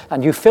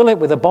 and you fill it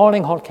with a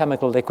boiling hot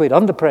chemical liquid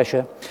under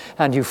pressure,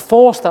 and you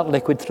force that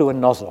liquid through a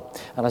nozzle.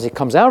 And as it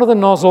comes out of the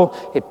nozzle,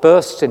 it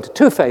bursts into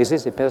two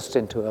phases. It bursts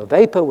into a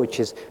vapor,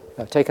 which is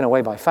taken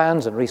away by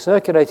fans and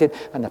recirculated,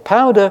 and a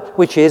powder,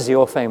 which is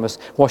your famous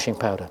washing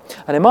powder.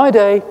 And in my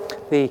day,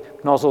 the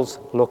nozzles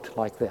looked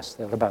like this.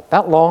 They were about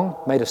that long,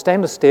 made of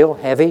stainless steel,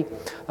 heavy,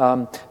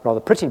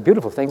 rather pretty,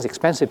 beautiful things,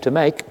 expensive to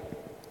make.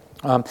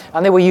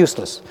 And they were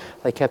useless.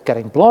 They kept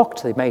getting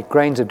blocked. They made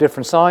grains of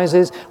different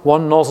sizes.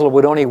 One nozzle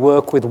would only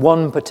work with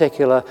one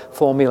particular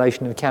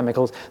formulation of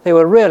chemicals. They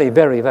were really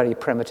very, very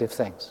primitive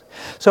things.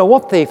 So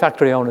what the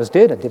factory owners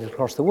did, and did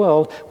across the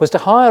world, was to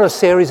hire a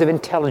series of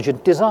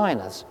intelligent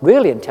designers,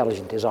 really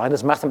intelligent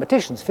designers,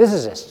 mathematicians,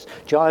 physicists,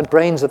 giant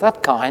brains of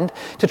that kind,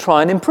 to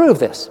try and improve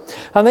this.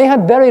 And they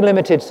had very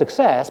limited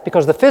success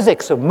because the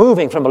physics of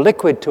moving from a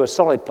liquid to a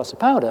solid plus a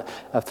powder,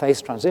 a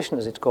phase transition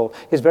as it's called,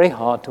 is very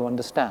hard to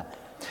understand.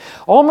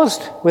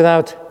 Almost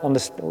without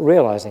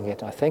realizing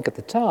it, I think, at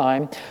the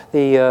time,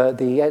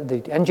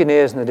 the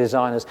engineers and the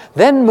designers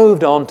then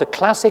moved on to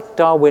classic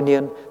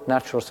Darwinian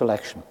natural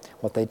selection.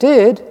 What they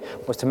did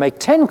was to make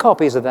 10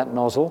 copies of that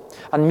nozzle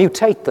and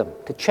mutate them,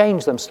 to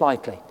change them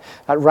slightly.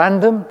 At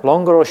random,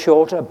 longer or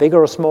shorter, a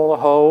bigger or smaller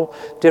hole,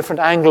 different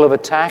angle of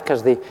attack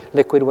as the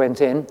liquid went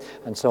in,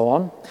 and so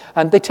on.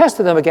 And they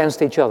tested them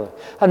against each other.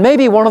 And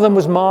maybe one of them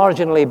was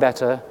marginally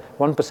better,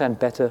 1%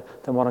 better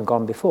than one had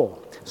gone before.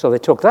 So they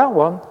took that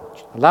one,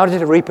 allowed it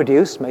to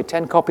reproduce, made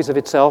 10 copies of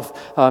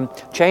itself,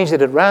 changed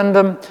it at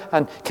random,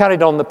 and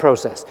carried on the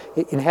process.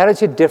 It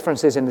inherited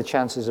differences in the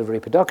chances of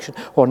reproduction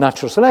or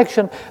natural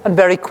selection, and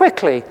very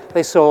quickly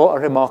they saw a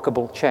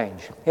remarkable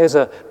change. Here's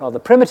a rather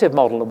primitive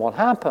model of what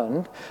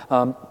happened.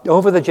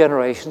 Over the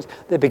generations,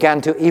 they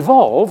began to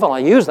evolve, and I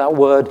use that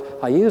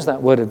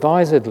word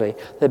advisedly.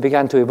 They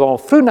began to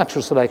evolve through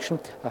natural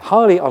selection, a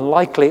highly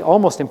unlikely,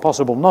 almost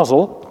impossible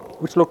nozzle,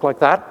 which looked like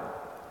that,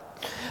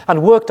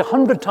 and worked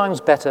 100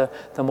 times better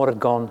than what had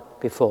gone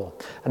before.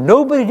 And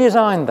nobody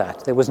designed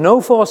that. There was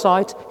no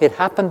foresight. It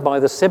happened by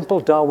the simple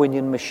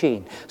Darwinian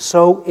machine.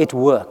 So it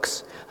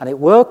works. And it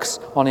works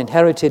on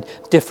inherited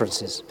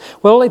differences.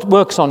 Well, it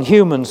works on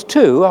humans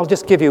too. I'll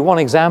just give you one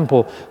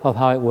example of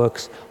how it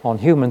works on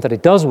humans, that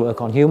it does work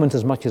on humans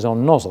as much as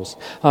on nozzles.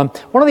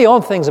 One of the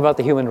odd things about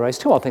the human race,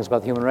 two odd things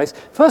about the human race.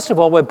 First of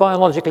all, we're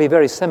biologically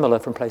very similar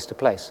from place to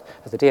place.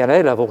 At the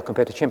DNA level,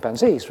 compared to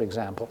chimpanzees, for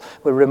example,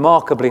 we're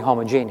remarkably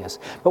homogeneous.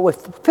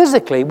 But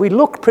physically, we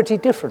look pretty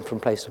different from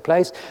place to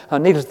place,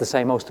 and needless to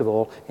say, most of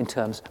all, in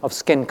terms of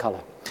skin color.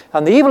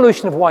 And the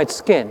evolution of white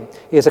skin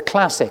is a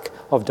classic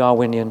of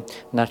Darwinian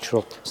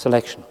natural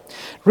selection.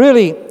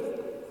 Really,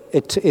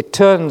 it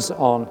turns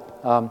on,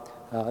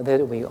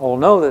 we all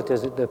know that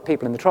the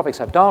people in the tropics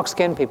have dark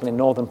skin, people in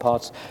northern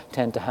parts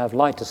tend to have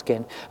lighter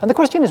skin. And the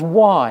question is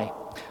why?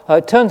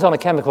 It turns on a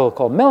chemical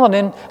called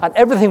melanin, and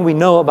everything we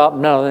know about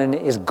melanin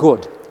is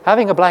good.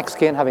 Having a black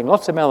skin, having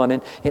lots of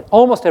melanin in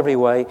almost every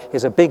way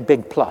is a big,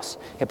 big plus.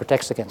 It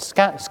protects against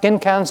skin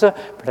cancer,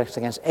 protects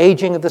against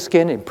aging of the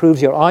skin, improves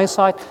your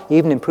eyesight,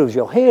 even improves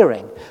your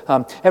hearing.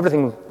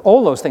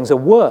 All those things are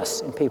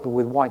worse in people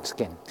with white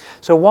skin.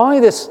 So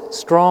why this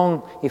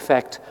strong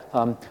effect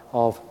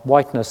of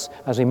whiteness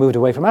as we moved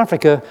away from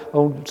Africa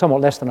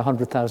somewhat less than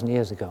 100,000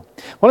 years ago?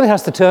 Well, it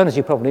has to turn, as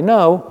you probably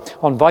know,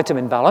 on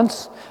vitamin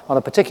balance, on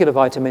a particular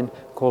vitamin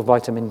called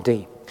vitamin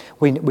D,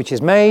 which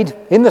is made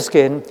in the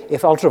skin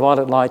if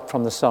ultraviolet light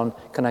from the sun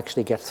can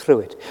actually get through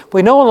it.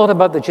 We know a lot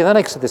about the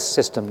genetics of this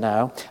system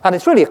now, and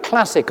it's really a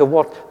classic of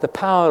what the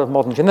power of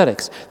modern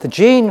genetics. The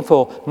gene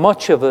for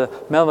much of the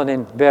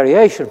melanin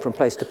variation from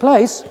place to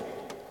place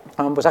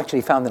was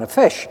actually found in a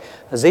fish,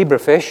 a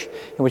zebrafish,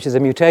 which is a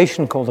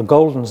mutation called the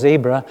golden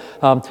zebra,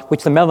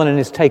 which the melanin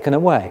is taken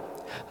away.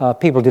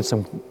 People did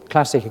some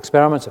classic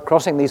experiments of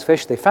crossing these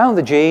fish. They found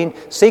the gene,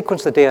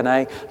 sequenced the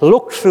DNA,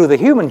 looked through the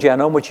human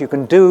genome, which you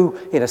can do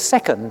in a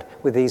second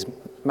with these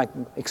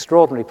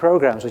extraordinary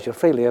programs which are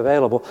freely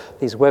available,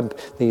 these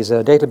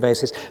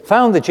databases,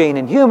 found the gene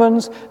in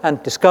humans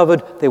and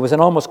discovered there was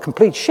an almost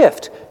complete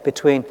shift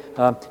between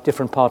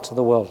different parts of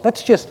the world.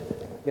 Let's just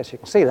you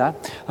can see that.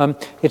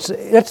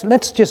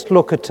 Let's just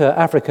look at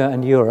Africa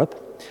and Europe.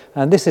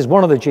 And this is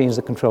one of the genes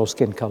that controls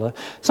skin color.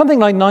 Something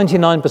like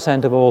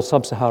 99% of all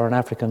sub-Saharan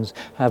Africans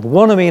have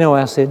one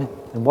amino acid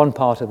in one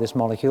part of this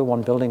molecule,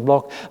 one building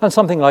block, and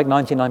something like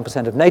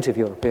 99% of native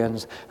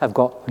Europeans have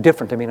got a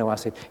different amino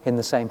acid in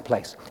the same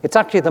place. It's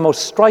actually the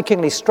most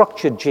strikingly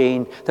structured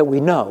gene that we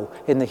know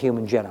in the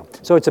human genome.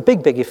 So it's a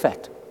big, big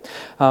effect.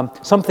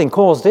 Something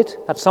caused it.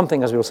 That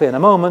something, as we'll see in a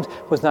moment,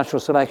 was natural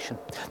selection.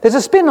 There's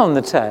a spin on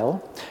the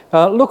tail.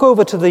 Look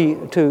over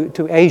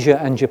to Asia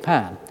and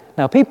Japan.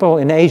 Now, people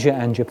in Asia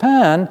and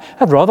Japan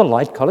have rather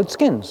light-colored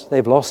skins.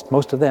 They've lost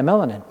most of their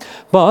melanin.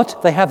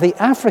 But they have the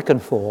African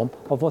form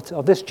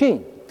of this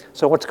gene.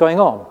 So what's going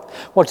on?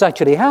 What's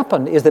actually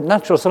happened is that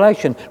natural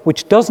selection,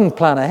 which doesn't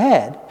plan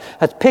ahead,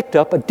 has picked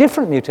up a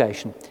different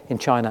mutation in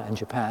China and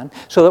Japan,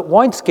 so that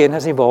white skin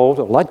has evolved,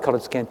 or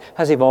light-colored skin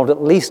has evolved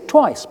at least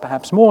twice,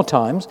 perhaps more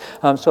times,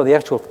 so the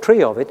actual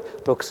tree of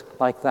it looks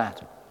like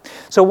that.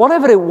 So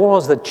whatever it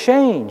was that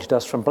changed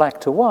us from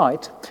black to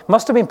white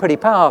must have been pretty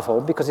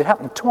powerful because it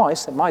happened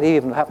twice. It might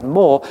even have happened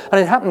more,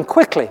 and it happened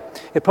quickly.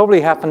 It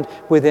probably happened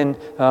within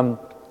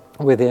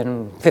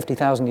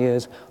 50,000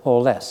 years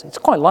or less. It's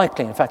quite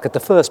likely, in fact, that the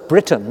first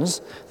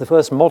Britons, the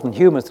first modern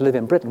humans to live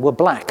in Britain, were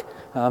black,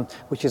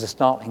 which is a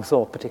startling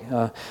thought,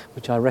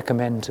 which I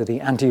recommend to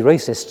the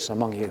anti-racists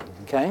among you.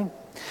 Okay.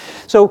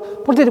 So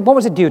what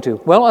was it due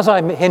to? Well, as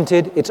I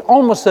hinted, it's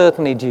almost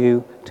certainly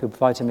due to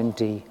vitamin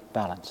D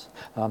balance.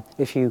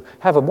 If you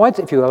have a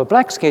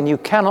black skin, you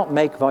cannot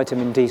make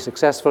vitamin D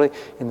successfully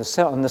in the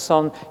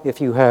sun.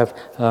 If you have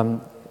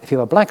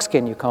black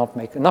skin, you can't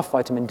make enough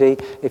vitamin D.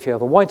 If you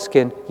have a white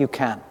skin, you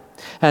can.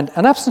 And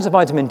an absence of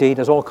vitamin D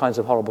does all kinds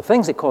of horrible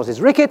things. It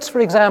causes rickets,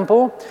 for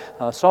example,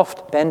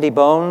 soft, bendy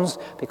bones,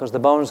 because the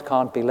bones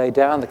can't be laid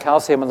down. The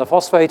calcium and the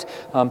phosphate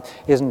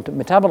isn't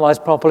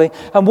metabolized properly.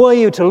 And were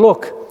you to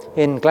look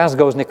in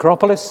Glasgow's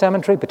Necropolis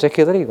Cemetery,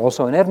 particularly,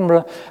 also in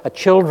Edinburgh, at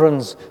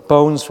children's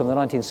bones from the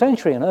 19th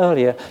century and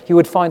earlier, you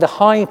would find a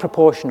high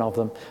proportion of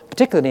them,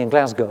 particularly in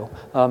Glasgow,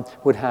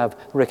 would have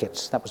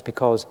rickets. That was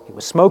because it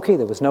was smoky,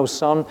 there was no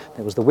sun,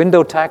 there was the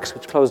window tax,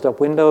 which closed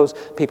up windows,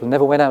 people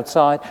never went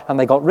outside, and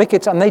they got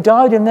rickets, and they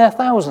died in their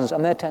thousands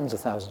and their tens of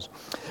thousands.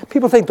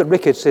 People think that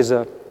rickets is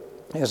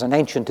an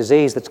ancient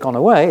disease that's gone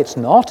away. It's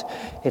not.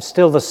 It's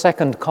still the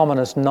second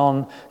commonest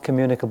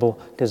non-communicable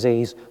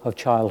disease of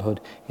childhood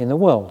in the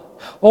world.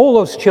 All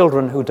those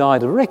children who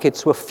died of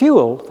rickets were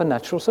fuel for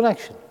natural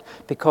selection,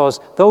 because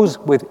those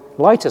with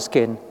lighter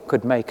skin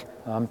could make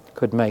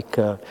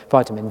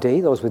vitamin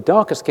D. Those with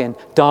darker skin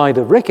died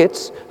of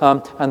rickets,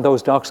 and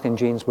those dark skin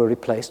genes were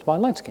replaced by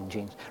light skin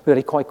genes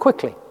really quite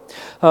quickly.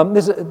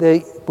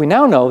 We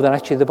now know that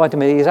actually the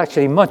vitamin D is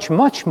actually much,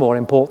 much more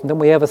important than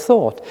we ever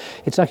thought.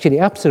 It's actually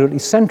absolutely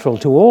central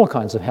to all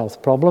kinds of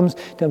health problems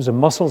in terms of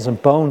muscles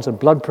and bones and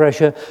blood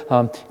pressure,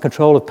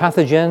 control of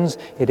pathogens.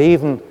 It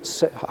even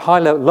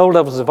low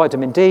levels of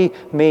vitamin D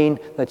mean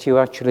that you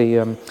actually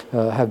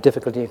have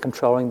difficulty in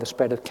controlling the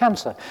spread of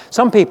cancer.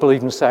 Some people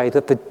even say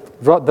that the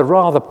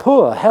rather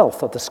poor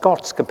health of the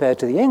Scots compared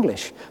to the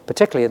English,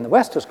 particularly in the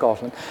west of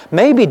Scotland,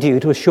 may be due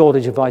to a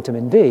shortage of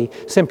vitamin D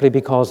simply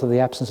because of the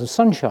absence of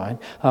sunshine.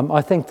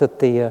 I think that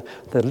the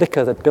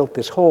liquor that built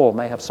this hall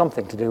may have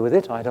something to do with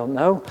it. I don't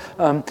know,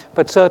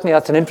 but certainly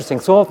that's an interesting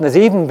thought. And there's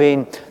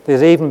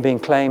even been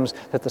claims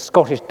that the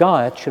Scottish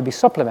diet should be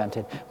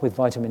supplemented with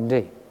vitamin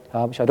D.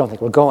 Which I don't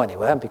think will go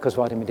anywhere, because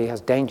vitamin D has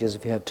dangers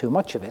if you have too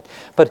much of it.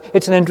 But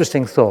it's an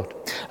interesting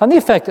thought. And the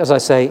effect, as I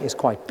say, is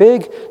quite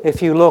big.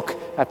 If you look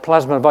at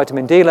plasma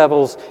vitamin D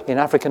levels in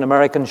African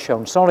Americans,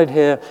 shown solid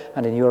here,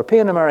 and in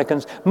European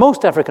Americans,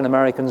 most African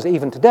Americans,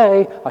 even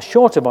today, are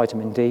short of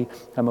vitamin D,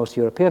 and most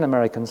European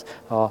Americans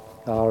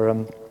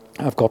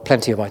have got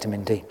plenty of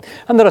vitamin D.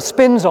 And there are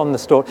spins on the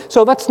story.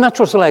 So that's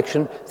natural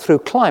selection through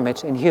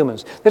climate in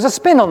humans. There's a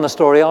spin on the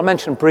story I'll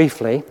mention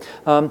briefly.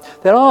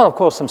 There are, of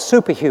course, some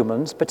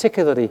superhumans,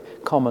 particularly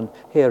common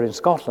here in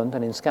Scotland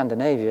and in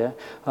Scandinavia,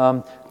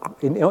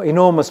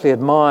 enormously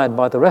admired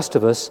by the rest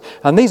of us.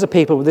 And these are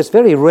people with this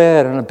very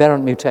rare and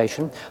aberrant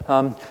mutation.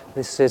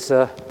 This is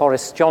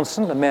Boris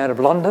Johnson, the Mayor of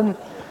London,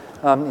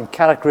 in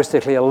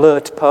characteristically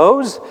alert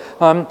pose.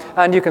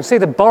 And you can see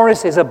that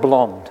Boris is a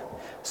blonde.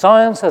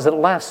 Science has at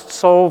last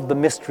solved the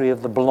mystery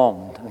of the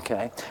blonde,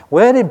 okay?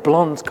 Where did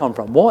blondes come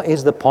from? What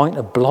is the point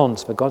of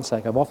blondes, for God's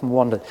sake? I've often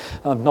wondered,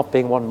 not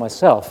being one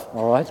myself,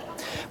 all right?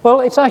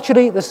 Well, it's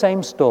actually the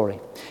same story.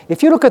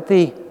 If you look at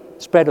the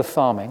spread of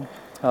farming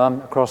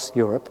across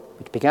Europe,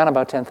 which began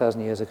about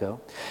 10,000 years ago,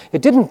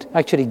 it didn't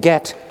actually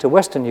get to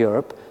Western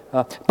Europe.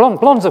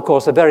 Blondes, of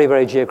course, are very,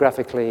 very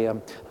geographically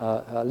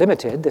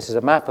limited. This is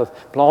a map of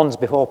blondes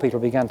before people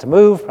began to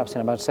move, perhaps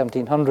in about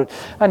 1700.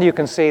 And you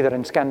can see that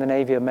in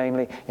Scandinavia,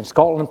 mainly in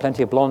Scotland,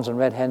 plenty of blondes and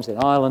redheads in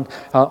Ireland,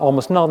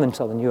 almost none in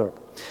southern Europe.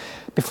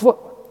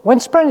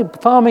 When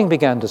farming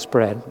began to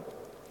spread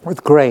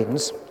with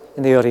grains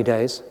in the early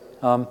days,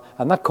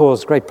 and that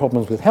caused great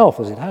problems with health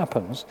as it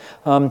happens.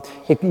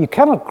 You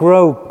cannot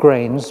grow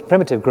grains,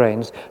 primitive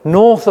grains,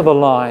 north of a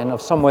line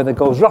of somewhere that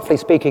goes, roughly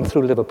speaking,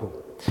 through Liverpool.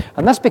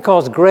 And that's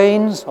because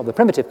grains of the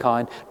primitive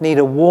kind need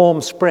a warm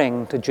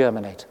spring to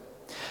germinate.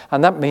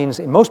 And that means,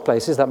 in most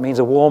places, that means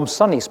a warm,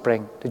 sunny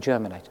spring to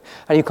germinate.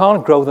 And you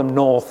can't grow them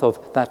north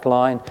of that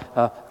line,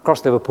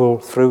 across Liverpool,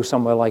 through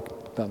somewhere like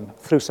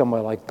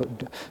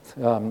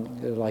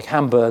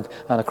Hamburg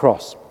and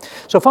across.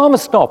 So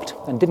farmers stopped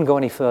and didn't go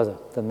any further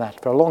than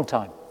that for a long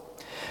time.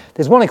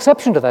 There's one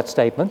exception to that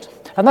statement,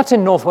 and that's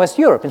in northwest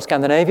Europe, in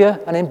Scandinavia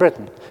and in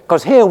Britain.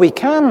 Because here we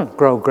can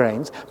grow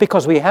grains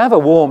because we have a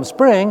warm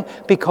spring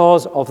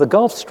because of the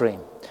Gulf Stream.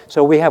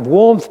 So we have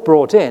warmth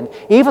brought in,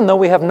 even though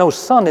we have no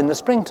sun in the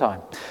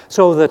springtime.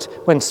 So that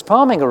when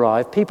farming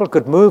arrived, people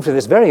could move to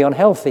this very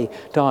unhealthy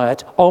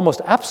diet,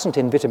 almost absent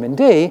in vitamin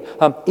D,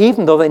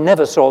 even though they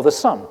never saw the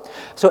sun.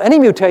 So any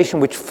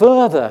mutation which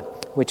further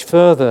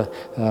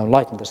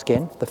lightened the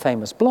skin, the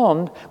famous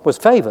blonde, was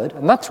favoured,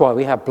 and that's why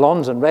we have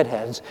blondes and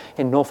redheads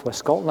in northwest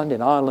Scotland,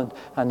 in Ireland,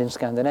 and in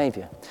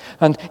Scandinavia.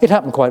 And it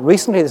happened quite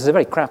recently. This is a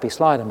very crappy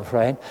slide, I'm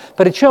afraid,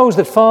 but it shows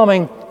that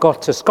farming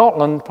got to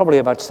Scotland probably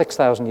about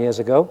 6,000 years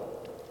ago.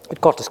 It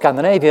got to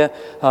Scandinavia,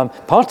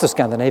 parts of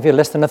Scandinavia,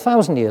 less than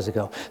 1,000 years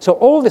ago. So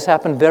all this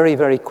happened very,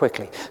 very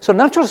quickly. So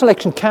natural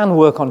selection can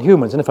work on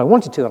humans, and if I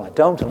wanted to, and I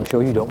don't, and I'm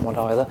sure you don't want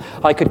either,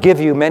 I could give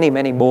you many,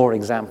 many more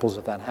examples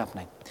of that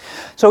happening.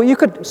 So you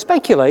could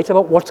speculate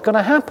about what's going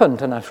to happen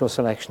to natural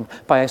selection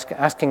by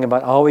asking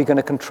about, are we going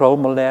to control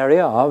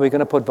malaria? Are we going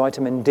to put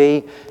vitamin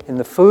D in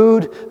the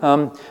food?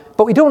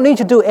 But we don't need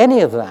to do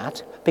any of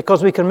that,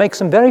 because we can make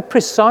some very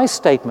precise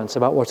statements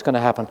about what's going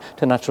to happen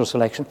to natural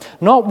selection,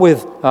 not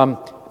with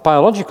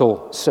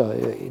biological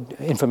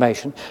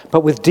information,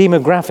 but with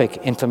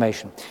demographic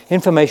information,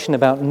 information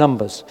about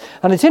numbers.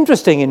 And it's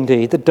interesting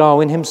indeed that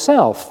Darwin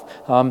himself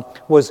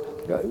was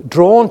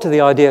drawn to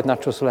the idea of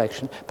natural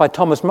selection by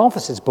Thomas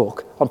Malthus's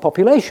book on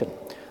population.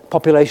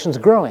 Population's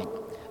growing.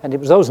 And it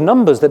was those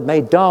numbers that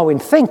made Darwin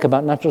think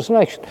about natural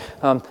selection.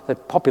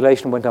 That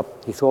population went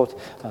up, he thought,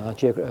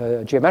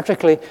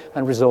 geometrically,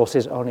 and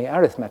resources only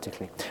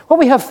arithmetically. Well,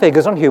 we have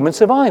figures on human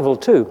survival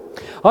too.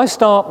 I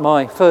start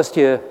my first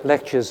year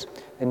lectures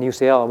in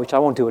UCL, which I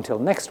won't do until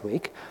next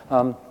week,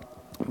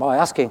 by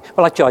asking,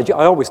 well, actually,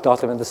 I always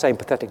start them in the same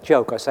pathetic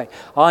joke. I say,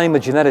 I'm a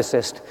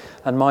geneticist,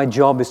 and my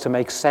job is to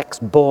make sex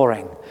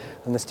boring.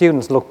 And the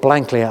students look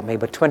blankly at me,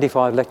 but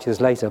 25 lectures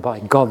later,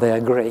 by God, they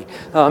agree.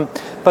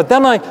 But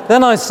then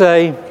I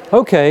say,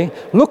 okay,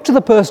 look to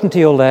the person to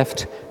your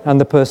left and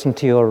the person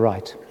to your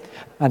right.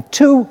 And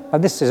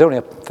this is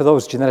only, for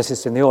those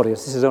geneticists in the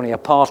audience, this is only a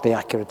partly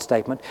accurate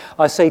statement.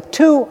 I say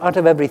 2 out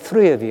of every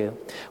 3 of you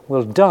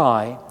will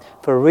die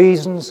for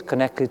reasons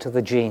connected to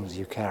the genes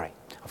you carry.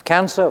 Of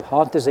cancer, of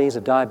heart disease,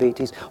 of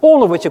diabetes,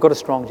 all of which have got a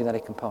strong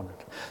genetic component.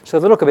 So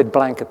they look a bit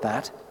blank at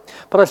that.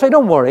 But I say,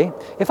 don't worry,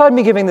 if I'd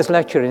been giving this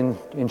lecture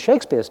in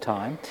Shakespeare's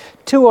time,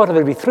 2 out of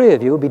every 3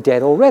 of you would be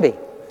dead already.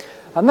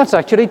 And that's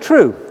actually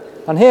true.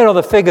 And here are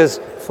the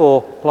figures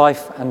for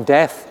life and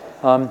death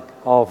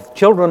of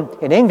children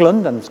in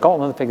England and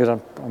Scotland. The figures are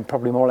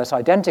probably more or less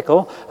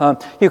identical.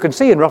 You can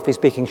see in, roughly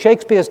speaking,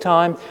 Shakespeare's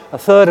time,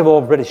 1/3 of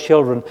all British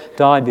children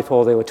died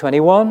before they were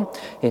 21.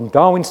 In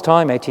Darwin's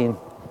time,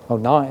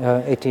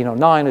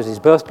 1809 was his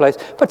birthplace,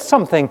 but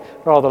something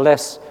rather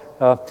less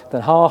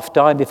than half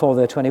died before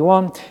they're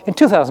 21. In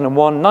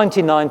 2001,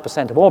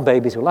 99% of all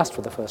babies who last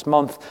for the first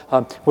month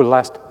will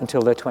last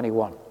until they're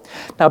 21.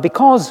 Now,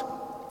 because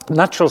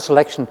natural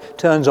selection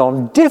turns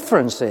on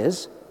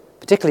differences,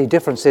 particularly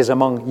differences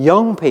among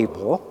young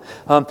people,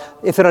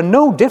 if there are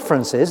no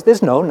differences,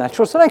 there's no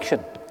natural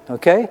selection.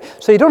 Okay?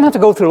 So you don't have to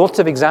go through lots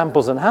of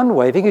examples and hand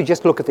waving, you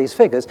just look at these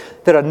figures.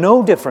 There are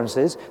no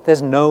differences,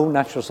 there's no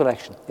natural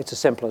selection. It's as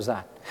simple as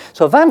that.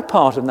 So that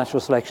part of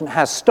natural selection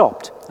has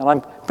stopped, and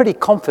I'm pretty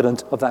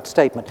confident of that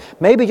statement.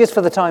 Maybe just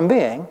for the time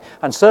being,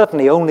 and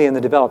certainly only in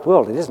the developed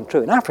world. It isn't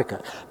true in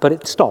Africa, but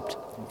it stopped.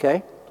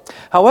 Okay?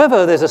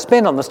 However, there's a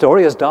spin on the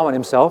story, as Darwin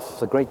himself,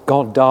 the great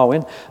god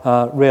Darwin,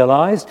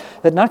 realized,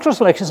 that natural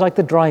selection is like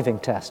the driving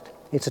test.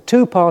 It's a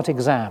 2-part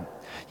exam.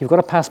 You've got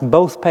to pass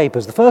both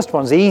papers. The first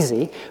one's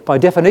easy. By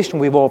definition,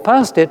 we've all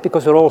passed it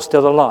because we're all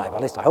still alive.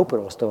 At least I hope we're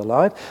all still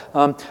alive.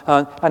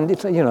 And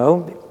it's, you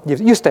know,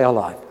 you stay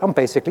alive. And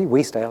basically,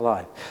 we stay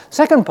alive.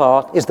 Second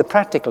part is the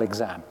practical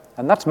exam.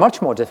 And that's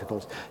much more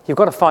difficult. You've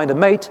got to find a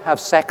mate, have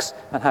sex,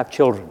 and have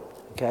children.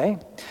 Okay?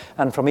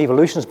 And from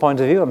evolution's point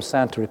of view, I'm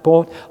sad to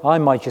report, I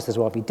might just as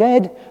well be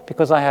dead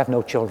because I have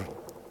no children.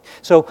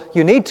 So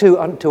you need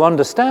to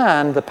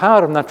understand the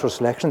power of natural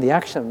selection, the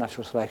action of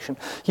natural selection.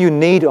 You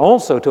need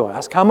also to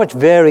ask how much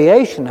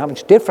variation, how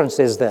much difference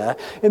is there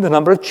in the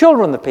number of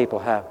children that people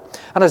have.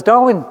 And as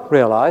Darwin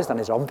realized, and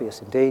it's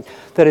obvious indeed,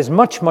 there is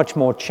much, much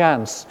more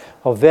chance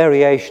of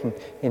variation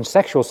in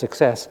sexual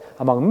success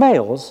among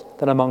males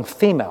than among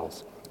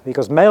females.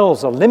 Because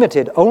males are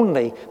limited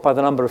only by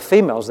the number of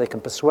females they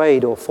can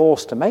persuade or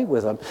force to mate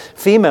with them.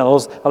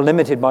 Females are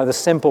limited by the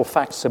simple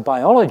facts of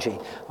biology,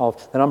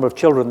 of the number of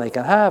children they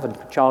can have and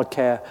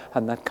childcare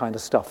and that kind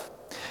of stuff.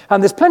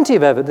 And there's plenty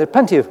of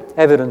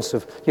evidence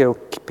of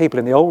people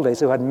in the old days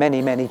who had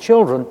many, many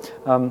children.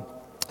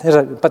 But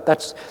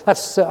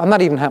and that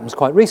even happens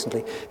quite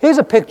recently. Here's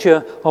a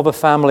picture of a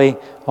family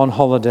on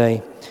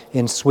holiday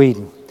in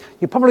Sweden.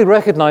 You probably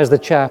recognize the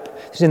chap.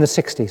 He's in the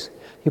 60s.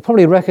 You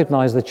probably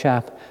recognize the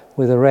chap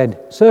with a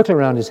red circle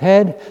around his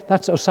head.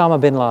 That's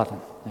Osama bin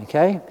Laden,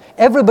 okay?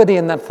 Everybody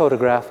in that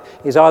photograph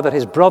is either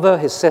his brother,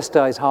 his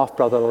sister, his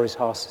half-brother, or his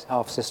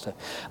half-sister.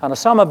 And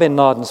Osama bin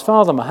Laden's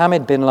father,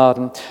 Mohammed bin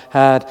Laden,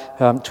 had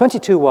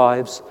 22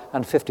 wives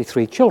and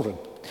 53 children.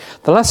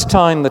 The last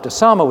time that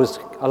Osama was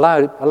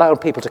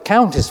allowed people to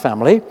count his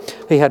family,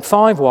 he had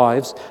 5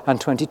 wives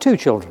and 22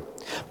 children.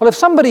 Well, if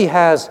somebody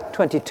has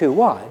 22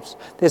 wives,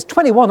 there's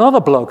 21 other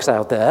blokes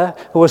out there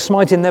who are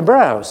smiting their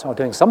brows or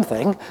doing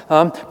something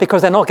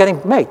because they're not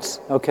getting mates,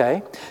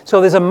 okay?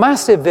 So there's a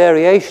massive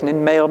variation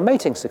in male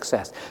mating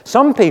success.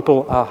 Some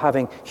people are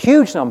having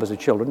huge numbers of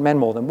children, men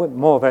more than women,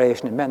 more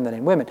variation in men than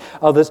in women.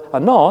 Others are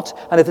not,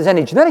 and if there's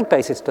any genetic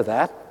basis to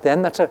that,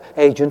 then that's an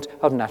agent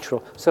of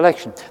natural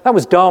selection. That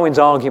was Darwin's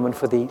argument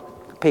for the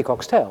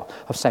peacock's tail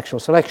of sexual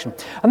selection.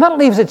 And that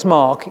leaves its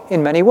mark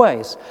in many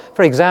ways.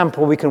 For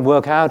example, we can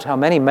work out how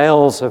many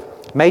males have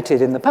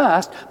mated in the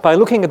past by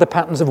looking at the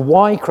patterns of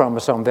Y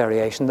chromosome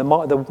variation,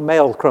 the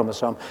male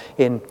chromosome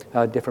in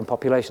different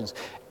populations.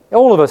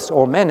 All of us,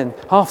 all men, and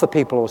half the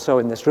people or so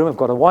in this room have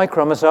got a Y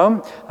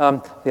chromosome.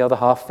 The other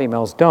half,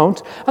 females,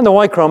 don't. And the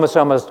Y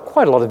chromosome has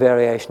quite a lot of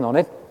variation on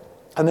it.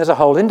 And there's a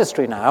whole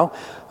industry now,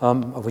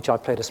 of which I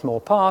played a small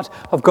part,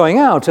 of going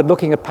out and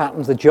looking at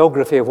patterns, the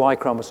geography of Y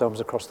chromosomes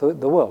across the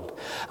world.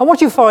 And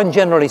what you find,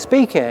 generally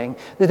speaking,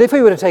 is that if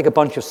we were to take a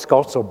bunch of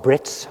Scots or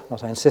Brits,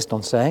 as I insist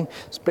on saying,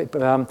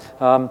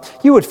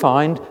 you would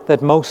find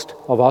that most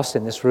of us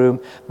in this room,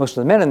 most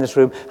of the men in this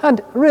room,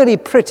 had really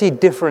pretty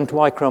different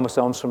Y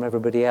chromosomes from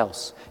everybody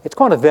else. It's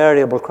quite a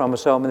variable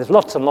chromosome, and there's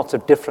lots and lots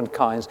of different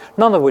kinds,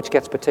 none of which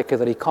gets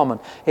particularly common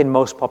in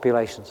most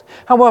populations.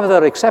 However,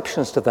 there are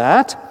exceptions to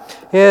that.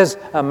 Here's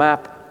a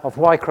map of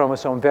Y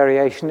chromosome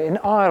variation in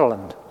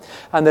Ireland.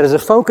 And there is a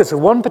focus of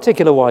one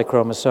particular Y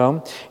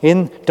chromosome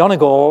in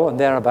Donegal and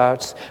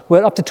thereabouts,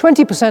 where up to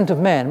 20% of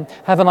men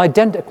have an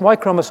Y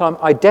chromosome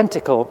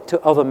identical to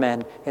other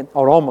men,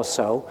 or almost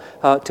so,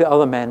 to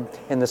other men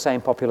in the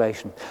same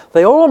population.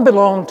 They all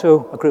belong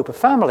to a group of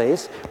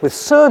families with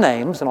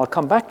surnames, and I'll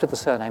come back to the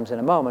surnames in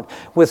a moment,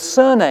 with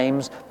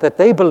surnames that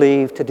they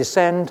believe to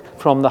descend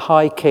from the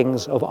High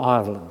Kings of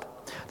Ireland.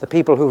 The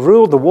people who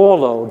ruled the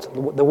warlords,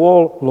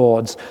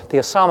 the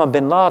Osama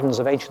bin Ladens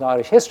of ancient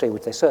Irish history,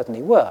 which they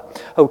certainly were,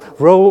 who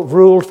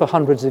ruled for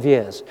hundreds of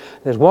years.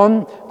 There's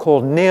one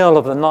called Neil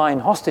of the Nine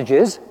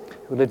Hostages,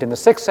 who lived in the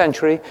 6th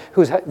century,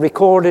 who's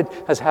recorded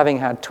as having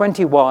had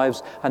 20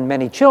 wives and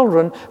many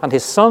children, and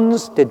his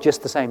sons did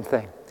just the same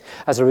thing.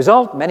 As a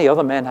result, many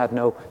other men had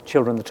no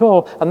children at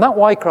all, and that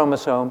Y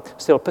chromosome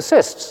still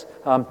persists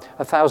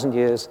 1,000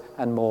 years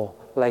and more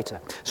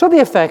later. So the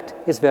effect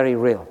is very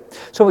real.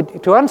 So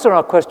to answer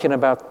our question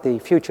about the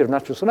future of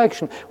natural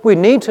selection, we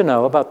need to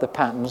know about the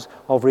patterns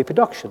of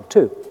reproduction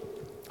too.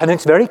 And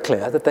it's very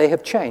clear that they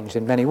have changed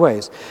in many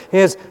ways.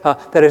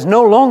 There is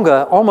no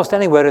longer, almost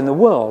anywhere in the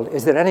world,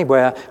 is there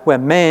anywhere where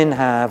men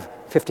have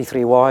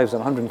 53 wives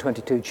and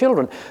 122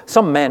 children.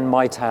 Some men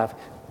might have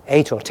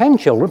 8 or 10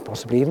 children,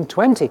 possibly even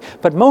 20.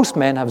 But most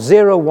men have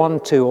 0, 1,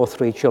 2, or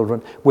 3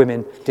 children,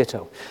 women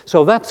ditto.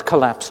 So that's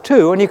collapsed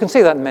too, and you can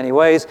see that in many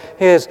ways.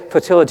 Here's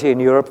fertility in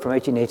Europe from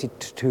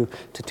 1882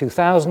 to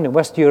 2000, in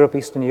West Europe,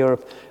 Eastern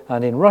Europe,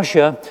 and in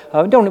Russia.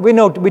 We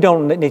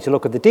don't need to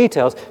look at the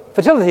details.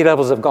 Fertility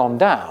levels have gone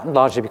down,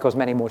 largely because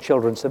many more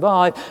children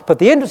survive. But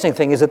the interesting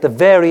thing is that the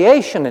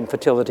variation in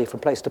fertility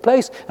from place to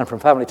place and from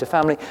family to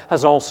family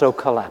has also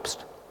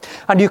collapsed.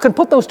 And you can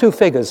put those two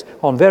figures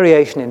on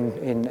variation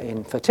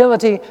in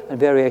fertility and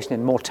variation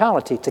in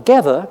mortality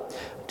together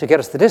to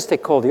get a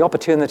statistic called the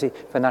opportunity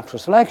for natural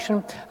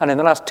selection. And in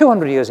the last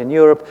 200 years in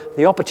Europe,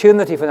 the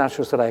opportunity for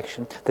natural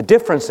selection, the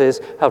differences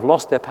have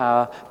lost their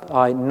power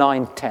by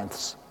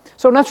 9/10.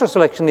 So natural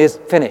selection is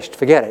finished.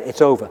 Forget it.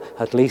 It's over,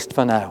 at least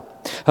for now.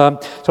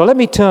 So let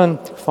me turn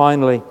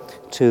finally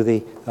to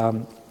the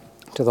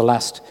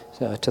last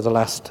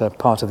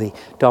part of the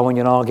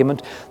Darwinian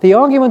argument, the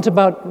argument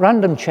about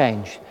random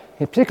change,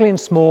 particularly in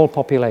small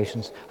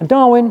populations. And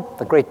Darwin,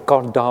 the great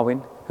god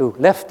Darwin, who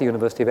left the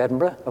University of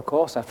Edinburgh, of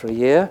course, after a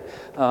year,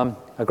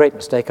 a great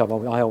mistake, I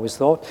always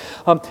thought,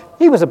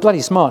 he was a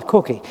bloody smart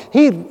cookie.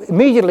 He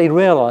immediately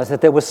realized that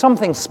there was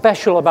something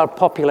special about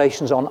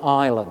populations on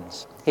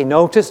islands. He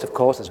noticed, of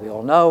course, as we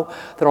all know,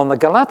 that on the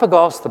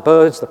Galapagos, the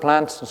birds, the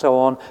plants, and so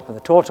on, and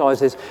the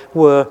tortoises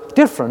were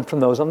different from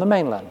those on the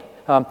mainland.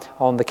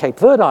 On the Cape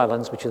Verde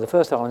Islands, which are the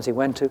first islands he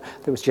went to,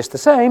 it was just the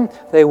same.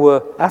 They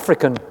were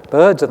African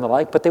birds and the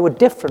like, but they were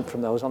different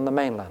from those on the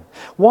mainland.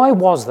 Why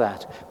was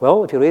that?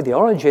 Well, if you read The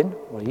Origin,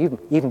 or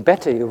even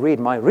better, you read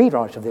my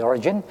rewrite of The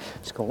Origin,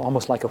 it's called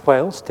Almost Like a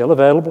Whale, still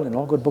available in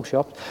all good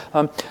bookshops.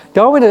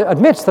 Darwin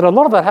admits that a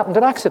lot of that happened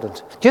at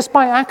accident. Just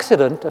by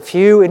accident, a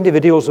few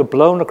individuals were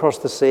blown across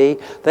the sea.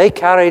 They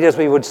carried, as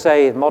we would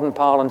say in modern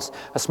parlance,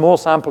 a small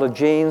sample of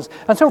genes,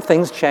 and so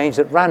things changed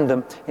at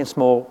random in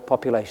small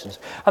populations.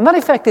 And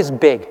that effect is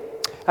big.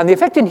 And the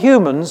effect in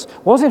humans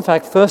was, in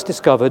fact, first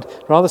discovered,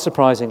 rather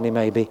surprisingly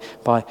maybe,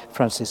 by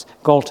Francis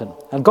Galton.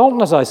 And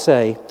Galton, as I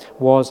say,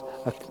 was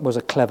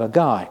a clever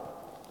guy.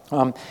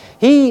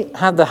 He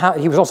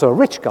was also a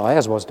rich guy,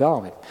 as was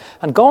Darwin.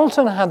 And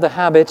Galton had the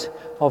habit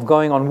of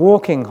going on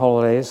walking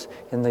holidays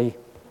in the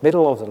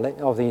middle of the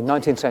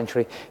 19th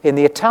century in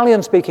the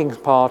Italian-speaking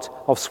part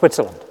of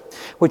Switzerland,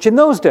 which in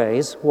those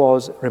days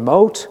was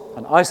remote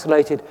and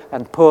isolated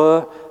and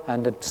poor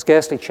and had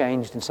scarcely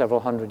changed in several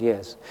hundred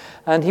years.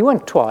 And he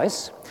went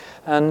twice,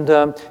 and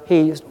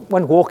he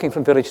went walking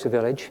from village to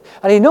village,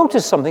 and he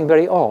noticed something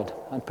very odd.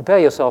 And prepare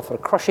yourself for a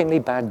crushingly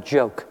bad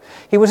joke.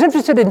 He was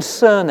interested in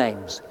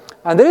surnames.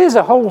 And there is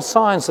a whole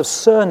science of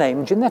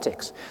surname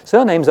genetics.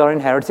 Surnames are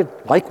inherited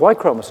like Y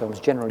chromosomes,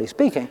 generally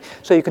speaking.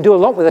 So you can do a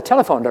lot with a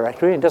telephone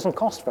directory, and it doesn't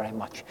cost very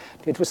much.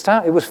 It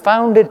was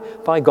founded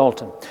by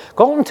Galton.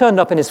 Galton turned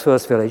up in his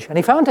first village, and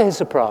he found to his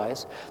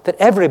surprise that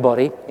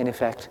everybody, in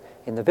effect,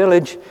 in the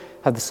village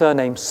had the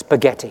surname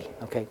Spaghetti.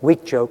 Okay,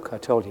 weak joke, I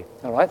told you.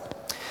 All right?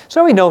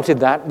 So he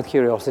noted that with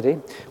curiosity,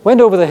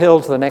 went over the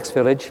hill to the next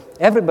village.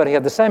 Everybody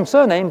had the same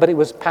surname, but it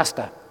was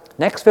Pasta.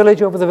 Next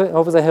village over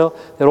the hill,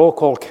 they're all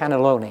called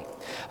Cannelloni.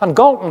 And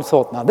Galton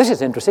thought, now this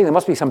is interesting, there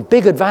must be some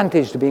big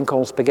advantage to being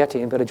called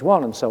Spaghetti in Village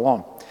 1 and so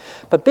on.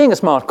 But being a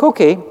smart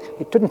cookie,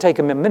 it didn't take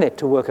him a minute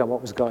to work out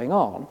what was going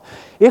on.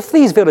 If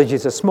these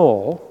villages are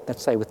small,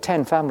 let's say with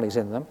 10 families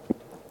in them,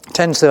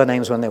 10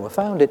 surnames when they were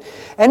founded,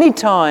 any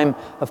time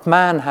a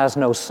man has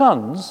no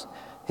sons,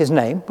 his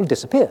name will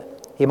disappear.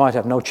 He might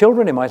have no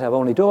children, he might have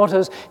only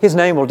daughters, his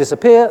name will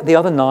disappear, the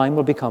other 9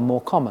 will become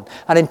more common.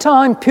 And in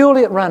time,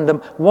 purely at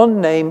random,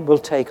 one name will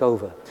take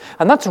over.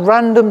 And that's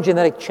random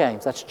genetic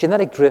change, that's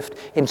genetic drift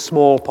in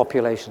small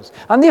populations.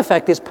 And the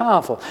effect is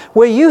powerful.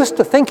 We're used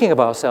to thinking of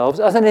ourselves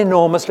as an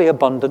enormously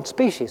abundant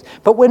species,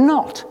 but we're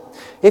not.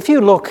 If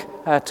you look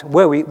at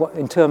where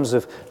in terms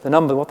of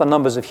what the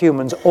numbers of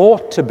humans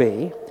ought to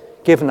be,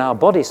 given our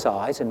body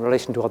size in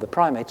relation to other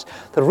primates,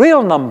 the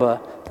real number,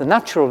 the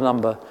natural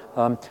number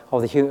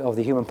of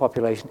the human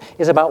population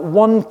is about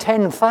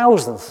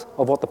 1/10,000th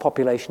of what the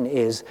population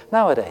is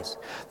nowadays.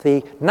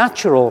 The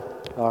natural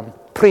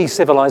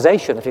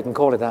pre-civilization, if you can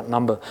call it that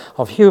number,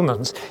 of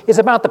humans is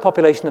about the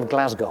population of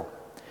Glasgow.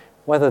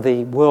 Whether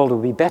the world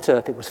would be better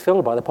if it was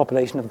filled by the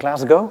population of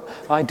Glasgow,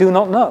 I do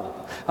not know.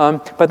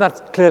 But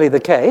that's clearly the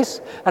case.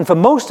 And for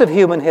most of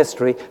human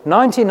history,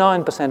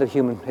 99% of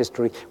human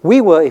history, we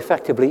were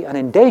effectively an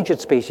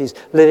endangered species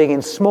living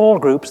in small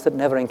groups that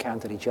never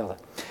encountered each other.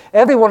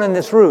 Everyone in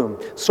this room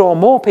saw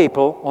more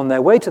people on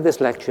their way to this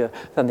lecture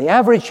than the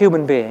average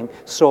human being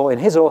saw in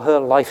his or her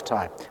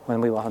lifetime when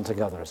we were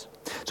hunter-gatherers.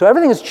 So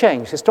everything has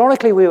changed.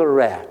 Historically, we were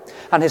rare.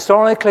 And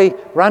historically,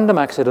 random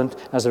accident,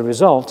 as a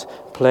result,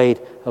 played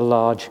a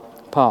large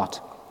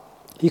part.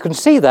 You can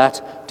see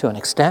that to an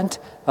extent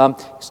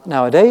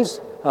nowadays.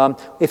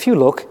 If you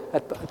look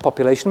at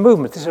population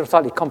movement, this is a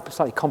slightly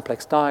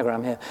complex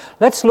diagram here.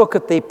 Let's look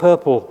at the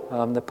purple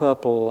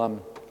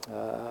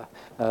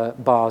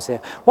bars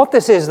here. What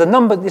this is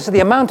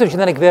the amount of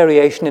genetic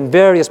variation in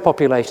various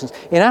populations.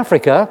 In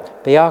Africa,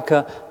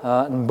 Biaka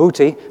and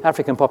Mbuti,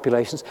 African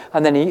populations,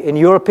 and then in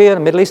European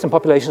and Middle Eastern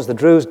populations, the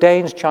Druze,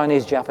 Danes,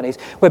 Chinese, Japanese.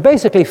 We're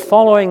basically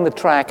following the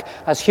track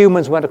as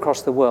humans went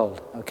across the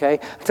world, okay?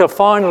 Until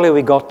finally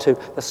we got to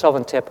the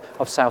southern tip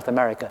of South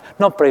America.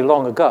 Not very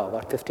long ago,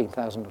 about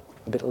 15,000,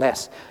 a bit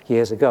less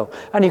years ago.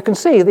 And you can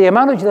see the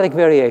amount of genetic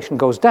variation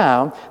goes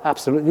down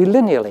absolutely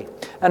linearly.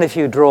 And if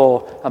you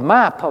draw a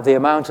map of the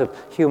amount of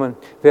human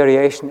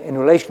variation in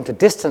relation to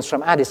distance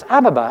from Addis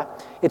Ababa,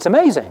 it's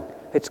amazing.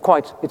 It's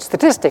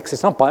statistics,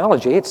 it's not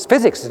biology, it's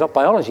physics, it's not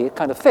biology, it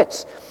kind of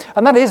fits.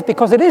 And that is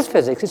because it is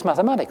physics, it's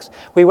mathematics.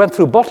 We went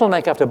through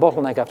bottleneck after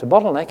bottleneck after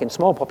bottleneck in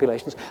small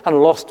populations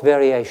and lost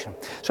variation.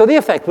 So the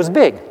effect was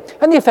big,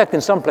 and the effect in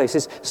some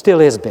places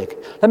still is big.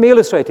 Let me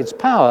illustrate its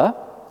power.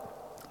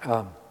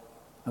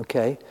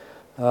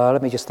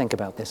 Let me just think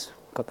about this.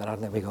 Got that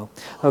out, there we go.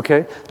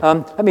 Okay,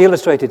 let me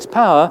illustrate its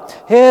power.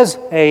 Here's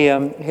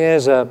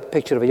a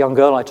picture of a young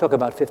girl I took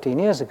about 15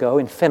 years ago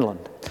in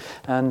Finland.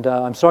 And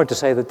I'm sorry to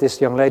say that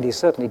this young lady is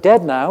certainly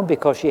dead now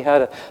because she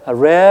had a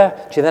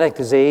rare genetic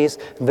disease,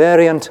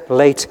 variant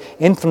late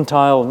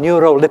infantile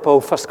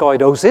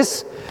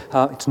neurolipofasciidosis.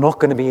 It's not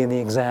going to be in the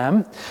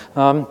exam,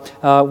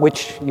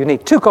 which you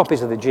need 2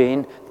 copies of the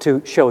gene to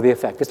show the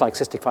effect. It's like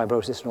cystic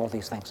fibrosis and all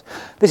these things.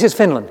 This is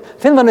Finland.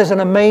 Finland is an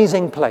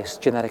amazing place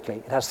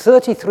genetically. It has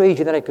 33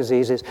 genetic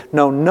diseases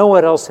known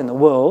nowhere else in the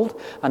world,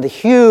 and a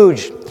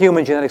huge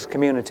human genetics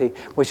community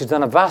which has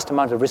done a vast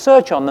amount of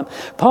research on them,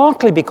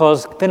 partly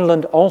because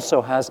Finland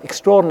also has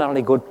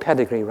extraordinarily good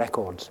pedigree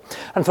records.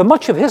 And for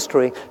much of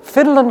history,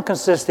 Finland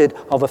consisted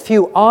of a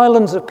few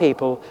islands of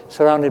people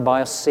surrounded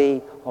by a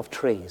sea of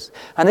trees.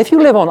 And if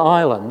you live on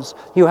islands,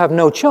 you have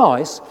no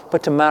choice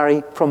but to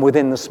marry from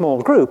within the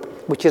small group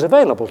which is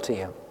available to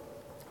you,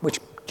 which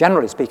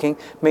generally speaking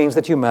means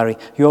that you marry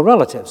your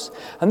relatives.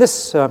 And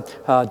this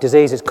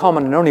disease is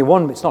common in only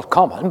one, it's not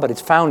common, but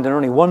it's found in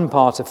only one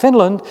part of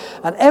Finland,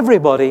 and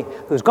everybody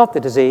who's got the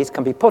disease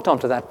can be put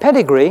onto that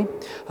pedigree.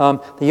 The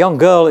young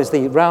girl is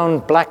the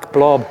round black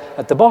blob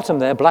at the bottom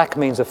there. Black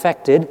means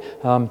affected.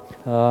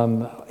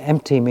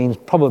 Empty means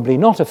probably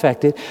not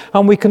affected,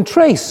 and we can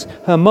trace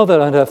her mother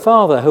and her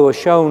father, who are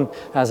shown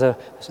as a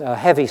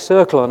heavy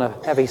circle and a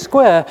heavy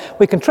square.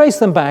 We can trace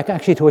them back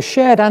actually to a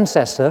shared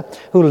ancestor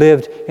who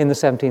lived in the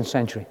 17th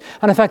century.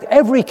 And in fact,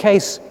 every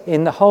case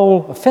in the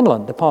whole of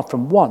Finland, apart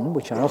from one,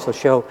 which I also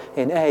show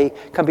in A,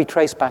 can be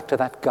traced back to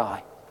that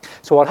guy.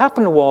 So what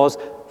happened was,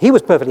 he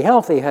was perfectly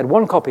healthy, he had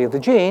 1 copy of the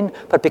gene,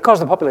 but because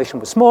the population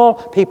was small,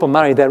 people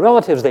married their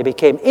relatives, they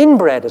became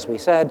inbred, as we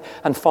said,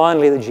 and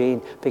finally the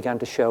gene began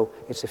to show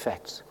its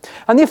effects.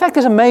 And the effect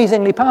is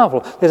amazingly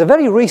powerful. There's a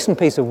very recent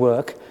piece of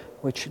work,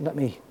 which let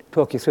me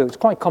talk you through. It's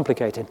quite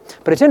complicated,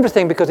 but it's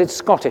interesting because it's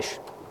Scottish.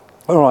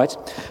 All right,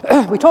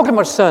 we talked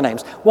about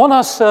surnames. What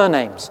are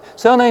surnames?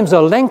 Surnames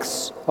are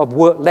lengths of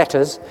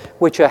letters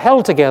which are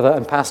held together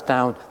and passed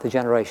down the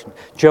generation.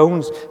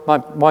 Jones, my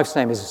wife's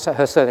name is,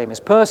 her surname is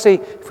Percy.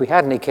 If we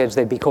had any kids,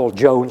 they'd be called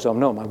Jones, or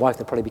no, my wife,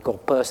 they'd probably be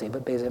called Percy,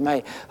 but be as it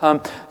may.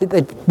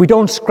 We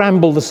don't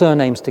scramble the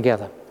surnames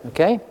together,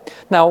 okay?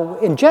 Now,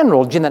 in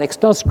general, genetics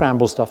does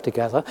scramble stuff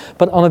together,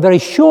 but on a very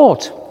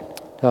short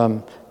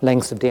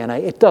lengths of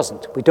DNA. It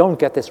doesn't. We don't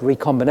get this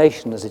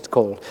recombination, as it's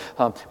called,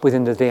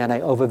 within the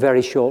DNA over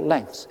very short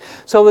lengths.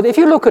 So that if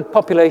you look at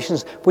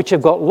populations which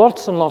have got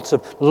lots and lots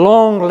of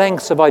long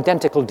lengths of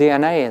identical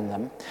DNA in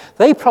them,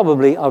 they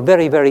probably are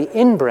very, very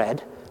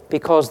inbred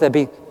because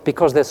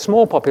they're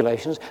small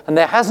populations and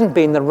there hasn't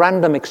been the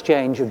random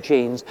exchange of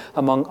genes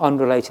among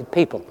unrelated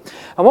people.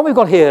 And what we've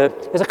got here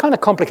is a kind of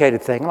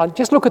complicated thing. I'll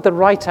just look at the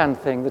right-hand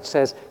thing that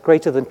says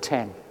greater than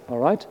 10, all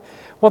right?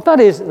 What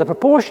that is, the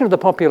proportion of the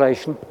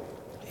population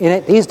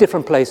in these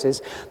different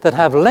places that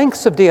have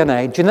lengths of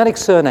DNA, genetic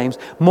surnames,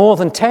 more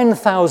than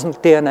 10,000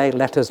 DNA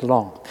letters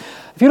long.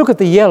 If you look at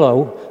the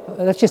yellow,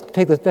 let's just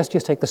take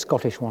the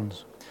Scottish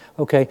ones.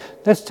 Okay,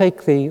 let's take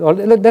actually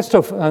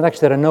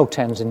there are no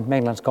 10s in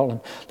mainland Scotland.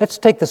 Let's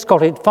take the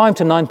Scottish 5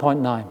 to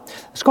 9.9.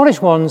 The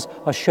Scottish ones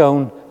are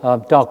shown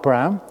dark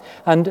brown,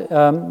 and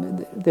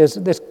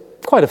there's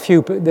quite a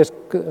few.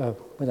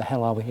 Where the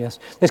hell are we? Yes,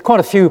 there's quite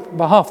a few.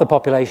 About half the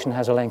population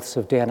has a length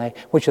of DNA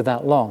which are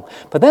that long.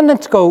 But then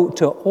let's go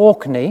to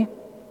Orkney.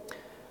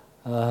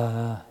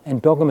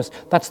 Endogamous,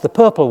 that's the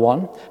purple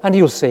one, and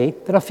you'll see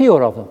there are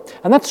fewer of them.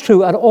 And that's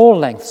true at all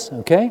lengths,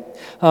 okay?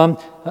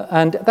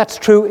 And that's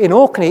true in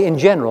Orkney in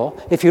general.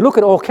 If you look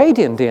at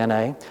Orcadian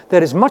DNA,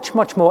 there is much,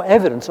 much more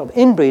evidence of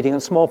inbreeding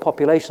and small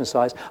population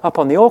size up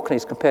on the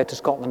Orkneys compared to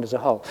Scotland as a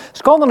whole.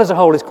 Scotland as a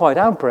whole is quite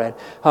outbred,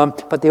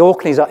 but the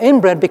Orkneys are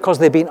inbred because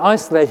they've been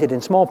isolated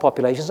in small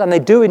populations, and they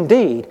do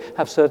indeed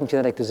have certain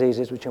genetic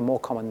diseases which are more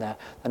common there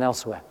than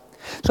elsewhere.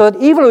 So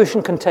that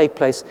evolution can take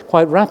place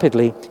quite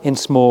rapidly in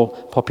small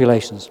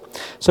populations.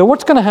 So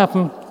what's going to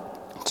happen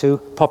to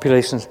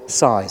population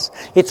size?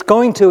 It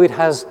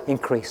has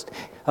increased.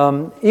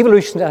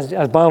 Evolution,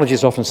 as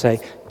biologists often say,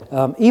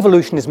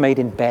 evolution is made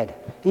in bed.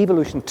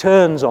 Evolution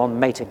turns on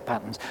mating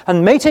patterns.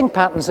 And mating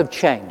patterns have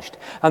changed.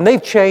 And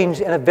they've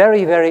changed in a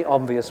very, very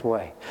obvious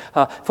way.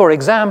 For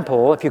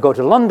example, if you go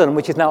to London,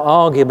 which is now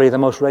arguably the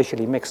most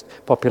racially mixed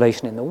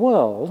population in the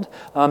world,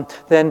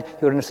 then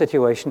you're in a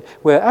situation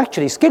where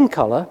actually skin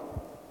color,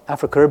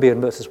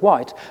 Afro-Caribbean versus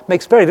white,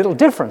 makes very little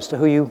difference to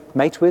who you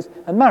mate with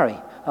and marry.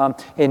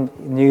 In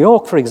New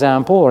York, for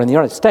example, or in the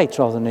United States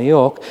rather than New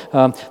York,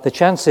 the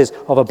chances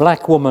of a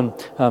black woman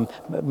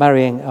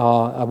marrying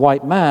a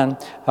white man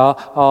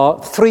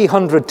are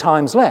 300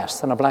 times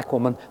less than a black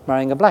woman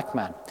marrying a black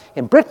man.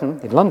 In Britain,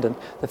 in London,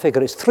 the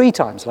figure is 3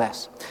 times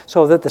less.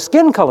 So that the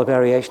skin color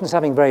variation is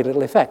having very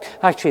little effect.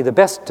 Actually, the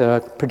best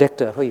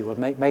predictor of who you will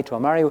mate or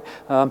marry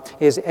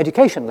is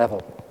education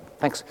level.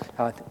 Thanks.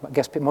 I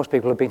guess most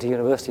people who have been to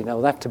university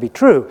know that to be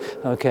true,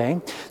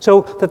 okay? So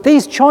that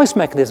these choice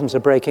mechanisms are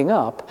breaking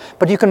up,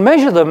 but you can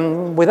measure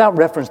them without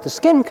reference to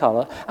skin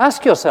color.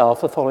 Ask yourself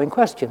the following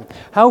question.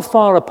 How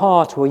far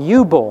apart were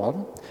you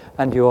born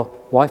and your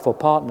wife or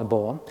partner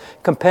born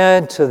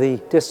compared to the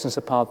distance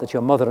apart that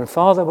your mother and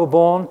father were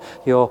born,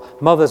 your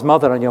mother's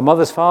mother and your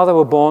mother's father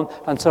were born,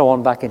 and so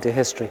on back into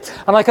history?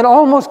 And I can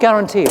almost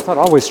guarantee, it's not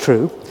always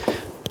true,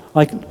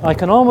 I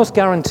can almost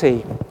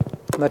guarantee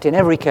that in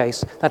every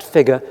case, that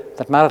figure,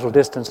 that marital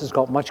distance, has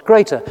got much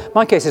greater.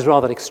 My case is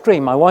rather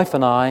extreme. My wife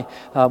and I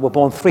were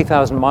born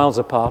 3,000 miles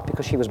apart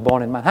because she was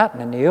born in Manhattan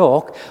in New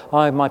York.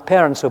 My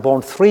parents were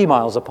born 3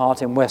 miles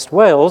apart in West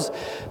Wales,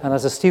 and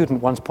as a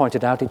student once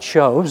pointed out, it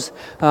shows.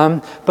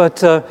 But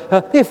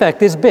the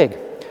effect is big.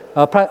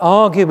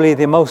 Arguably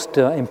the most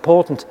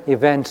important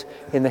event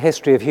in the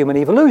history of human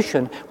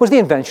evolution was the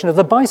invention of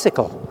the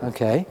bicycle,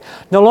 okay?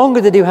 No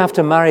longer did you have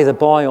to marry the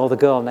boy or the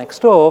girl next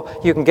door.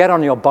 You can get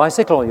on your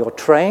bicycle or your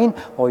train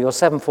or your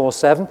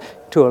 747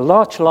 to a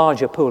much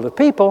larger pool of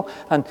people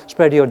and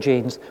spread your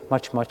genes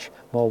much, much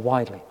more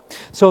widely.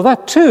 So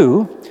that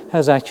too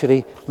has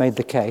actually made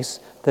the case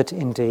that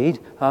indeed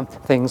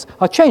things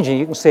are changing.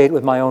 You can see it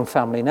with my own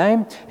family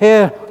name.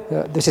 Here,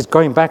 this is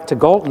going back to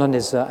Galton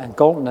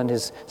and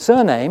his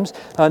surnames.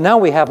 Now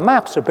we have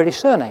maps of British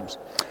surnames.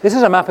 This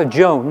is a map of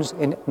Jones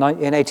in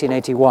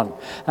 1881,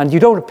 and you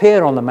don't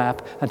appear on the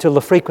map until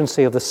the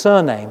frequency of the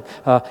surname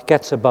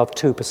gets above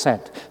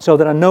 2%. So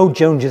there are no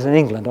Joneses in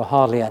England, or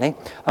hardly any.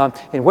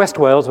 In West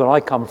Wales, where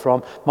I come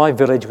from, my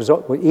village was,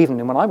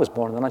 even when I was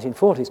born in the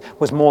 1940s,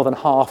 was more than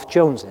half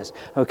Joneses.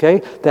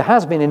 Okay, there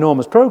has been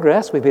enormous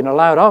progress. We've been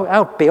allowed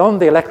out beyond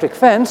the electric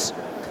fence,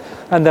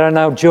 and there are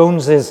now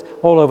Joneses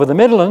all over the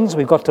Midlands.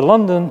 We've got to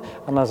London,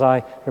 and as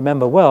I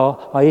remember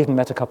well, I even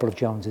met a couple of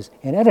Joneses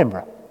in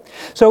Edinburgh.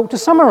 So to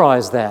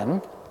summarize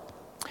then,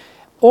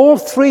 all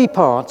 3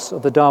 parts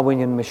of the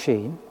Darwinian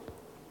machine,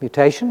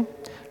 mutation,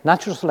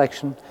 natural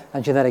selection,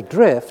 and genetic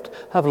drift,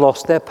 have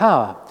lost their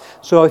power.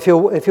 So if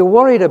you're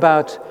worried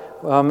about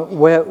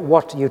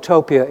what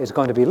utopia is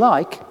going to be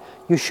like,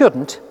 you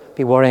shouldn't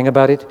be worrying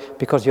about it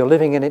because you're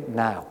living in it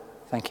now.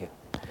 Thank you.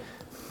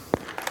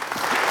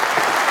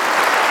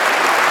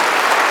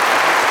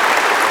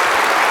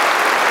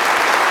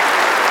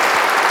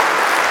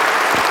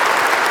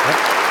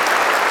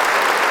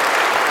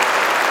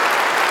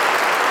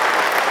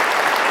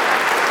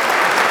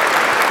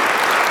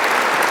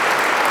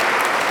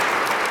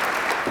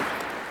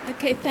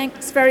 Okay,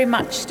 thanks very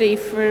much, Steve,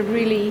 for a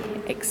really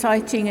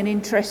exciting and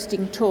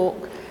interesting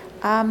talk.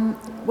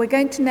 We're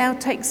going to now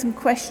take some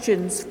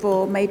questions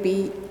for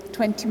maybe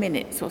 20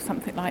 minutes or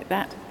something like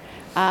that,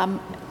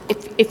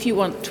 if you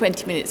want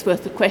 20 minutes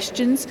worth of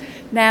questions.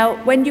 Now,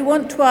 when you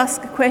want to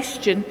ask a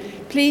question,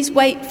 please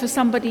wait for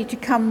somebody to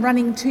come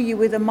running to you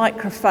with a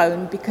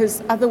microphone,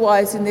 because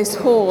otherwise in this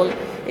hall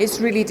it's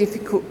really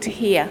difficult to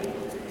hear.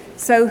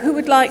 So who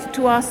would like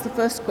to ask the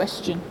first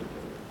question?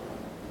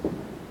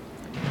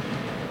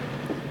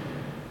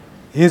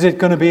 Is it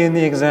going to be in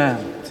the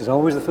exam? This is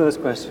always the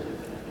first question.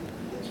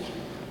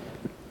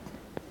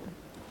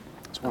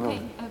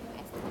 Okay.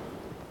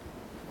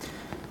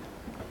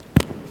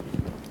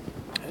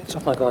 It's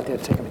not like I idea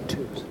to take them in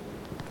twos.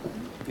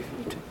 If you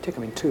take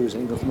them in twos,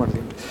 and you go from one to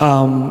the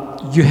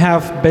other. You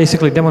have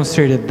basically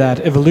demonstrated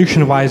that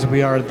evolution-wise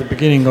we are at the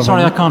beginning of...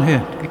 Sorry, I can't hear.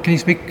 Can you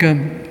speak? I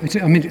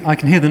mean, I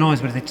can hear the noise,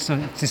 but it's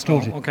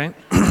distorted. Okay.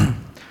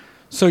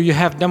 So you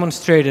have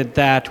demonstrated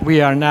that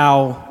we are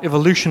now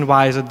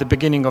evolution-wise at the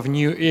beginning of a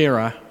new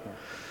era.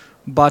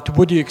 But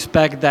would you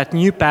expect that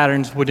new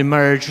patterns would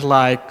emerge,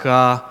 like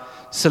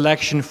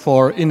selection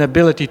for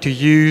inability to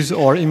use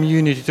or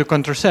immunity to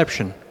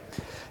contraception?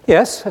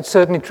 Yes, that's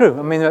certainly true.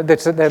 I mean,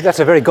 that's a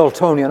very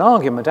Galtonian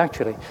argument,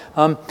 actually.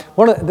 I mean,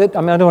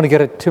 I don't want to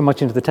get too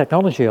much into the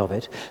technology of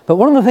it, but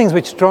one of the things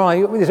which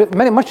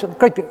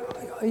great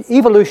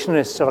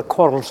evolutionists are a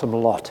quarrelsome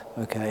lot.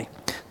 Okay,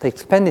 they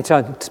spend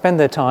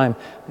their time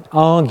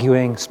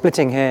arguing,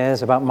 splitting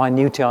hairs about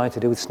minutiae to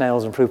do with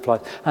snails and fruit flies,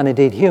 and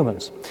indeed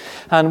humans.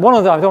 And one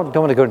of the, I don't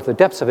want to go into the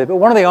depths of it, but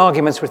one of the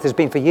arguments which there's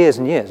been for years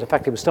and years, in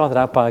fact it was started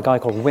out by a guy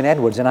called Wynne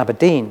Edwards in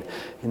Aberdeen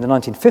in the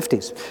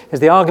 1950s, is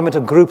the argument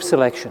of group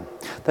selection.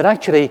 That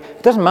actually,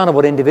 it doesn't matter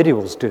what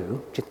individuals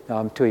do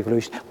to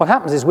evolution, what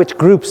happens is which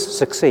groups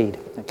succeed,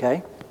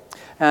 okay?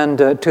 And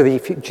to the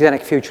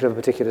genetic future of a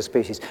particular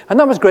species. And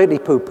that was greatly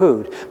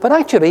poo-pooed. But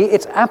actually,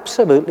 it's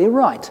absolutely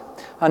right.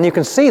 And you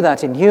can see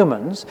that in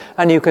humans,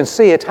 and you can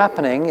see it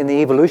happening in the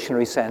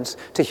evolutionary sense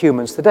to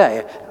humans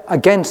today,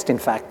 against, in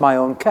fact, my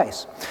own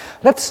case.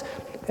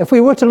 If we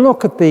were to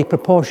look at the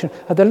proportion,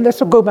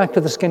 let's go back to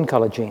the skin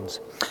color genes.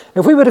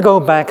 If we were to go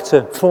back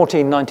to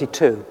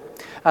 1492,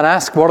 and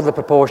ask what are the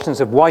proportions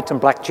of white and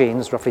black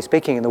genes, roughly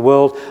speaking, in the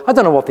world, I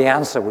don't know what the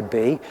answer would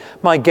be.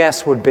 My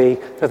guess would be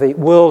that the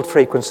world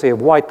frequency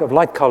of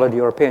light-colored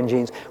European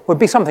genes would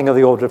be something of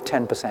the order of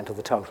 10% of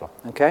the total,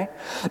 okay?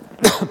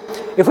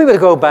 If we were to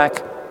go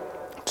back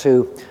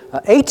to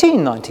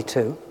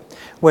 1892,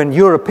 when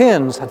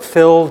Europeans had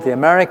filled the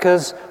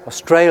Americas,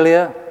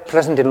 Australia,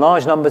 present in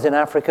large numbers in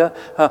Africa,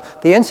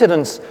 the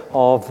incidence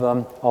of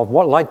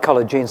what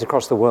light-colored genes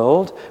across the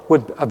world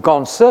would have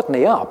gone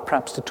certainly up,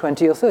 perhaps to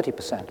 20 or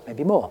 30%,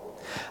 maybe more.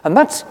 And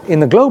that's, in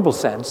the global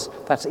sense,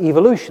 that's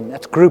evolution,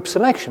 that's group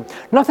selection.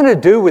 Nothing to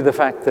do with the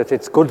fact that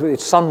it's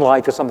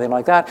sunlight or something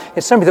like that.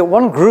 It's simply that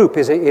one group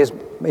is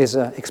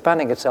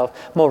expanding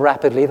itself more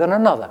rapidly than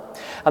another.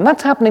 And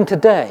that's happening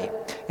today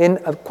in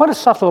quite a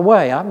subtle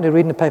way. I happened to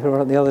read in a paper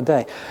about it the other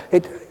day.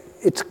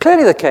 It's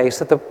clearly the case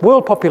that the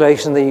world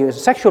population, the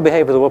sexual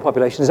behavior of the world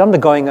population is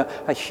undergoing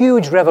a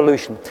huge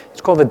revolution.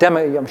 It's called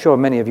I'm sure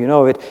many of you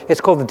know it,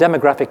 it's called the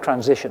demographic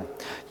transition.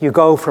 You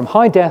go from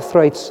high birth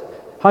rates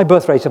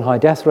and high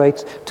death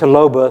rates to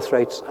low birth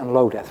rates and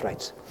low death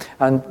rates.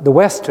 And the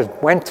West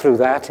went through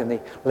that in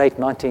the late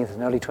 19th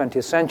and early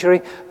 20th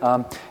century.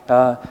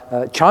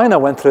 China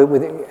went through it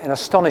with an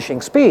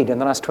astonishing speed in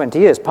the last 20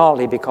 years,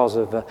 partly because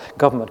of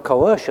government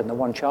coercion, the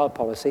one-child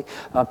policy.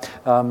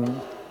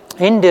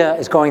 India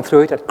is going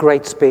through it at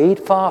great speed,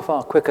 far,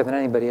 far quicker than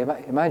anybody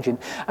imagined.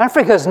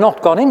 Africa has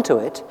not gone into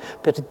it,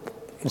 but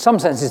in some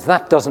senses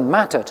that doesn't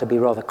matter, to be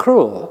rather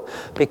cruel,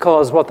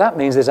 because what that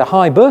means is a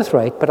high birth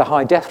rate, but a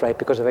high death rate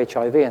because of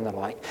HIV and the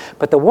like.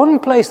 But the one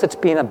place that's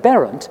been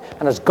aberrant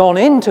and has gone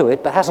into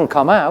it but hasn't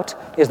come out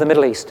is the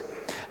Middle East.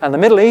 And the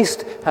Middle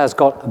East has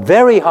got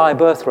very high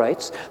birth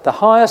rates. The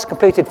highest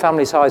completed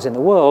family size in the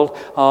world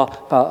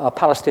are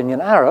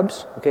Palestinian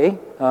Arabs. Okay,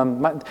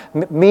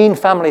 mean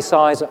family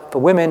size for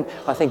women,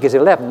 I think, is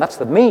 11. That's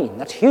the mean.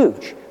 That's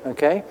huge.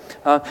 Okay,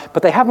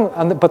 but they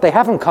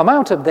haven't come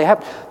out of.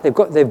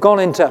 They've gone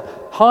into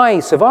high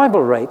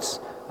survival rates.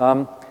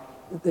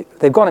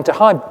 They've gone into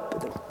high.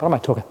 What am I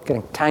talking?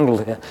 Getting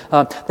tangled here.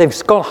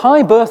 They've got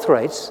high birth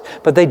rates,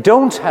 but they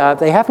don't have.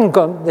 They haven't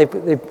got.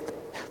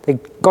 They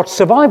got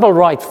survival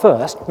right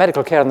first.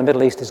 Medical care in the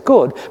Middle East is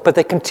good, but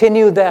they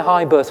continued their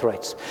high birth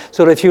rates.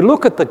 So if you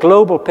look at the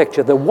global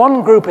picture, the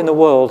one group in the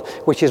world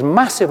which is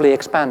massively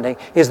expanding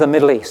is the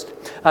Middle East.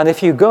 And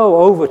if you go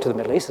over to the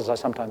Middle East, as I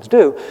sometimes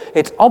do,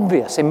 it's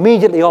obvious,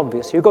 immediately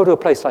obvious. You go to a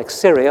place like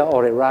Syria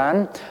or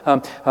Iran,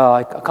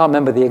 I can't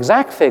remember the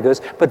exact figures,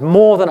 but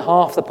more than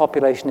half the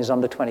population is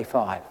under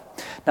 25.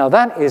 Now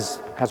that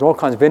has all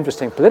kinds of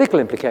interesting political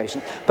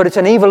implications, but it's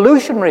an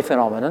evolutionary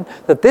phenomenon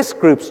that this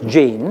group's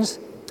genes,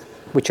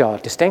 which are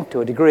distinct to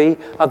a degree,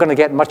 are going to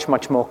get much,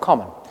 much more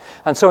common.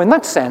 And so in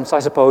that sense, I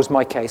suppose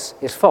my case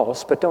is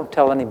false, but don't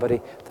tell anybody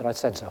that I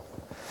said so.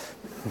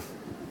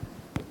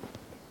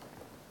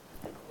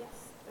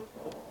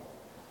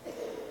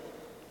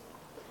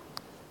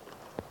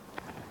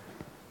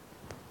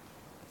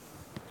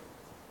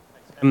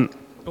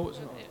 Oh, it's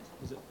not.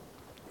 Is it?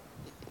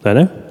 I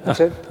know. That's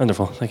it.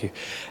 Wonderful, thank you.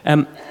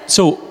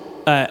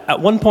 At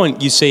one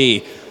point you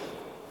say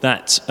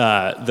that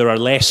there are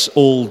less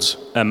old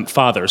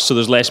fathers, so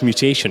there's less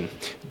mutation.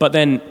 But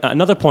then at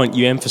another point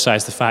you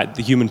emphasize the fact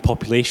the human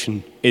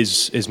population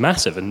is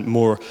massive and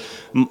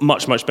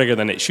much bigger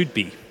than it should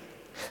be.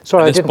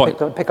 Sorry, I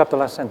didn't pick up the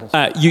last sentence.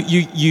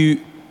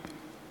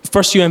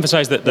 First you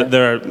emphasize that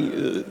there are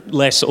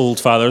less old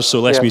fathers,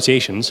 so less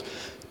mutations,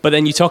 but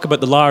then you talk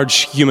about the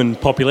large human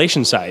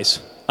population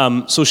size.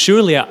 So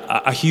surely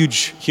a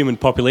huge human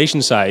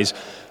population size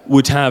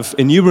would have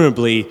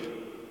innumerable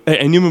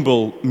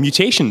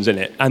mutations in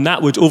it, and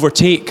that would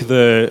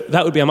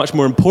that would be a much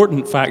more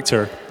important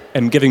factor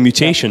in giving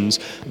mutations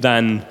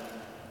than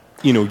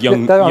young and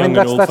old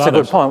fathers. That's a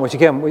good point, which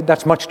again,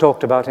 that's much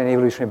talked about in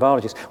evolutionary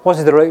biology. What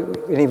is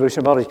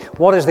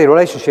the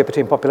relationship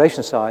between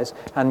population size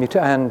and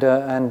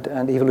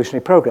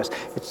evolutionary progress?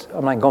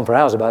 I'm not going for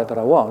hours about it, but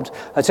I won't.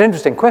 It's an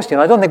interesting question.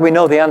 I don't think we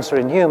know the answer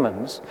in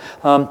humans,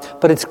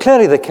 but it's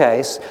clearly the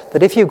case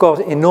that if you've got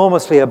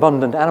enormously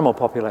abundant animal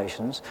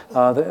populations,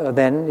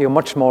 then you're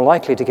much more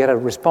likely to get a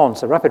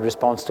rapid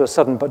response to a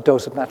sudden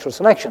dose of natural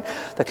selection.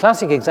 The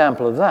classic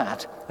example of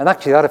that, and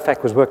actually that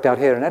effect was worked out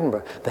here in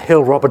Edinburgh, the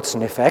Hill-Robertson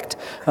effect.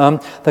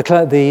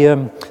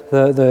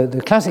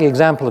 The classic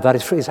example of that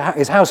is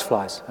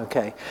houseflies.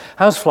 Okay,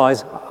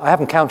 houseflies. I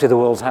haven't counted the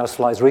world's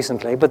houseflies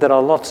recently, but there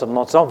are lots and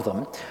lots of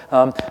them.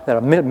 There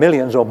are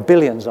millions or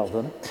billions of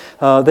them.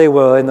 They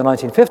were in the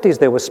 1950s.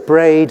 They were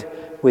sprayed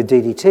with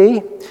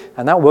DDT,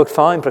 and that worked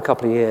fine for a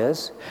couple of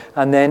years.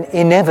 And then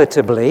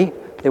inevitably,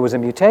 there was a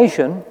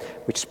mutation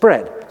which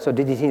spread, so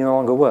DDT no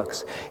longer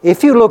works.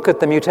 If you look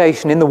at the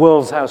mutation in the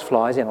world's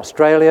houseflies in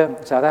Australia,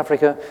 South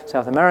Africa,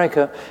 South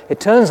America, it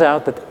turns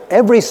out that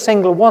every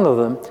single one of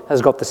them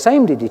has got the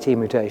same DDT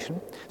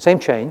mutation, same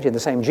change in the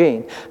same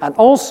gene, and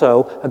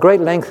also a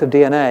great length of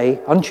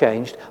DNA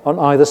unchanged on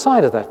either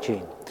side of that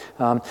gene.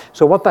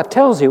 So what that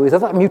tells you is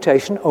that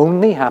mutation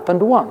only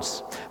happened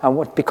once.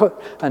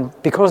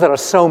 Because there are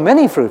so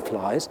many fruit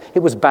flies, it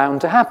was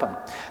bound to happen.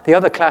 The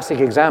other classic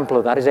example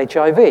of that is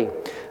HIV.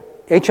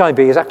 HIV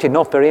is actually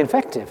not very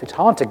infective. It's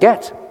hard to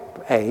get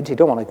AIDS. You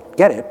don't want to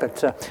get it,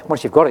 but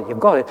once you've got it, you've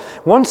got it.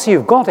 Once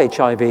you've got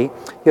HIV,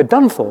 you're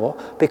done for,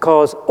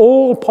 because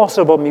all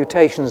possible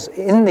mutations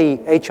in the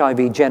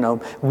HIV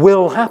genome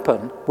will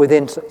happen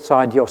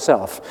inside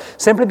yourself,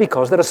 simply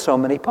because there are so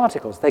many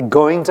particles. They're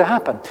going to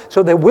happen.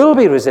 So there will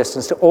be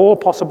resistance to all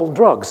possible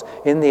drugs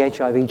in the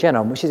HIV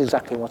genome, which is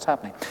exactly what's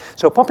happening.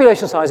 So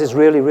population size is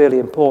really, really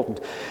important.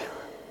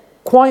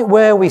 Quite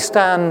where we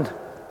stand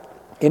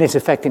in its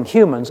effect in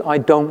humans, I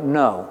don't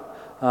know.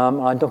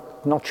 I'm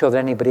not sure that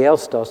anybody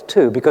else does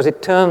too, because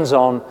it turns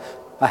on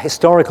a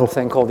historical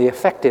thing called the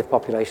effective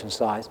population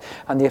size.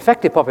 And the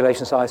effective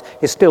population size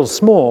is still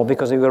small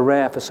because we were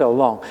rare for so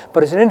long.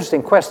 But it's an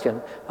interesting question.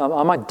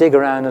 I might dig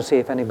around and see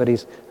if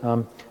anybody's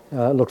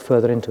looked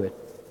further into it.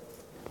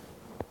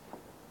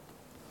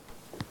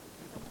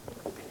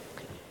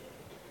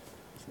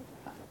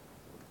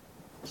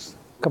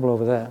 A couple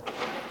over there.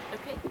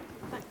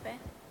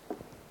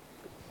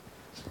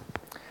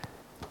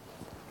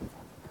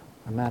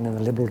 A man in a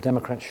Liberal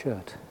Democrat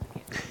shirt.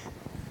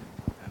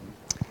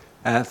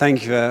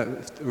 Thank you for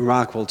a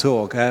remarkable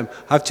talk. I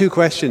have two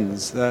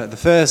questions. The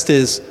first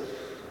is,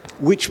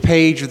 which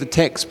page of the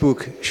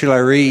textbook should I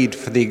read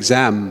for the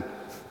exam?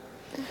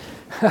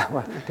 Well,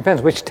 it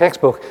depends which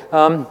textbook.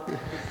 I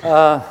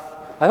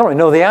don't really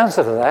know the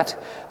answer to that.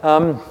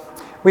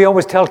 We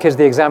always tell kids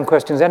the exam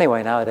questions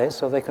anyway nowadays,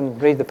 so they can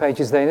read the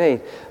pages they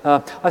need.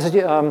 No,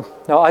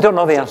 I don't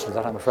know the answer to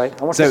that, I'm afraid.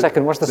 And what's the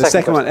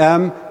second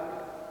one?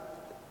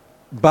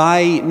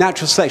 By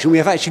natural selection, we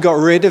have actually got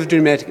rid of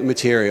genetic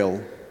material,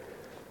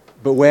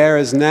 but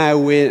whereas now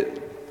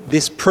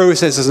this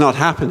process is not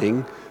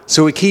happening,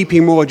 so we're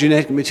keeping more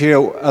genetic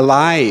material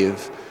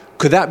alive.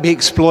 Could that be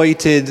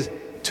exploited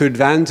to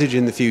advantage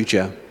in the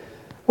future?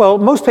 Well,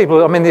 most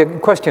people, I mean, the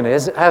question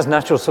is, has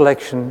natural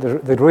selection,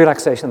 the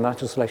relaxation of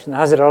natural selection,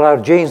 has it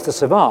allowed genes to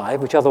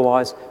survive, which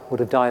otherwise would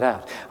have died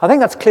out? I think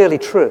that's clearly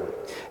true.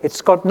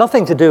 It's got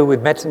nothing to do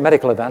with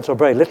medical advance, or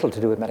very little to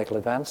do with medical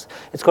advance.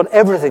 It's got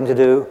everything to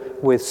do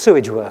with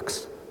sewage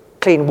works,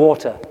 clean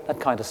water, that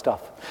kind of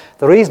stuff.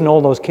 The reason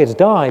all those kids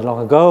died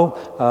long ago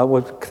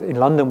in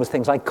London was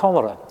things like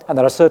cholera. And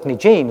there are certainly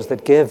genes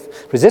that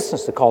give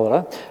resistance to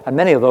cholera, and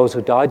many of those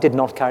who died did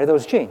not carry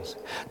those genes.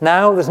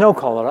 Now there's no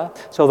cholera,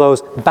 so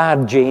those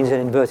bad genes, in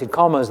inverted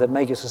commas, that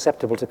make you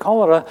susceptible to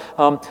cholera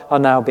are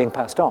now being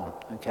passed on.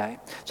 Okay,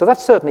 so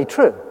that's certainly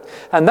true.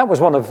 And that was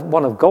one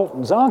of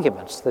Galton's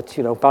arguments,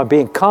 that by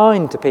being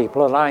kind to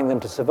people, allowing them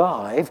to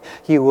survive,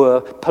 you were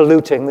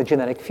polluting the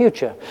genetic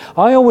future.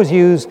 I always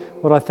use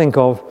what I think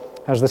of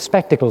as the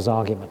spectacles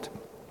argument.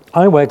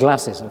 I wear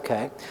glasses,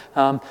 okay,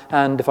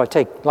 and if I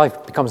take,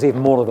 life becomes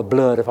even more of a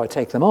blur if I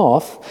take them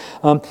off.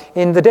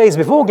 In the days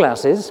before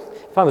glasses,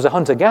 if I was a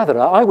hunter-gatherer,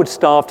 I would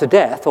starve to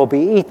death or be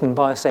eaten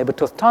by a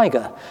saber-toothed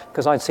tiger,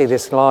 because I'd see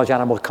this large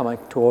animal coming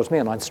towards me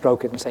and I'd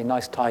stroke it and say,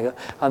 "Nice tiger,"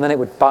 and then it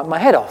would bite my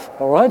head off,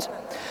 all right?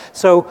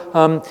 So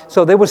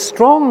there was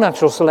strong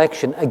natural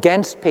selection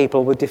against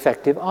people with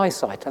defective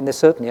eyesight, and there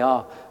certainly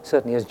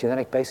is a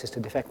genetic basis to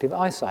defective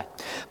eyesight.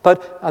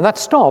 And that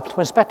stopped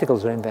when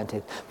spectacles were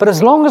invented. But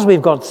as long as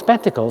we've got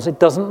spectacles, it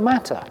doesn't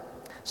matter.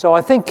 So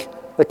I think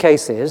the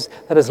case is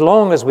that as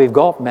long as we've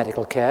got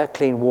medical care,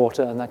 clean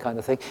water and that kind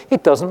of thing,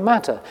 it doesn't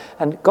matter.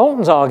 And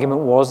Galton's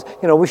argument was,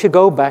 we should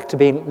go back to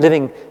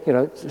living,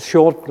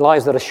 short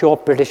lives that are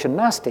short, British and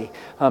nasty.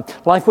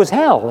 Life was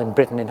hell in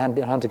Britain in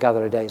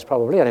hunter-gatherer days,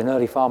 probably, and in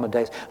early farmer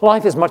days.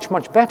 Life is much,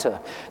 much better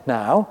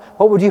now.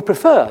 What would you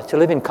prefer, to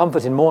live in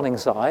comfort in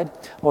Morningside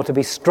or to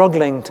be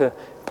struggling to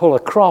pull a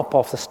crop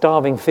off the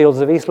starving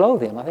fields of East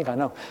Lothian? I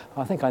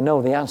think I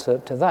know the answer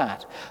to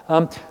that.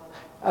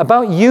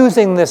 About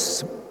using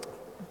this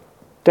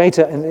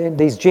data in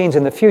these genes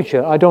in the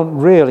future, I don't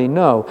really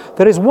know.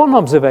 There is one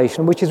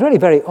observation which is really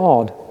very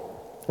odd,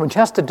 which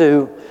has to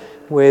do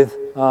with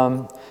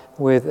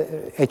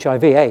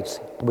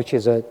HIV/AIDS, which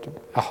is a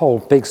whole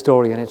big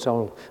story in its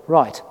own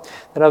right.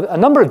 There are a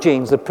number of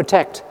genes that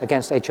protect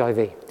against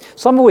HIV,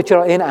 some of which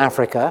are in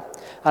Africa,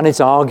 and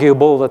it's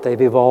arguable that they've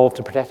evolved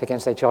to protect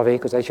against HIV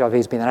because HIV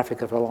has been in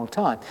Africa for a long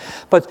time.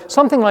 But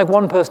something like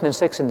 1 person in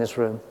 6 in this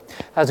room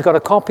has got a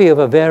copy of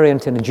a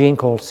variant in a gene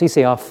called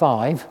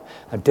CCR5,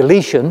 a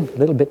deletion, a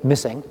little bit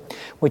missing,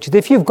 which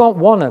if you've got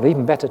one or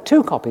even better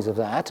 2 copies of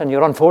that, and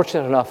you're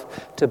unfortunate enough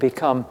to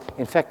become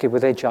infected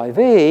with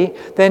HIV,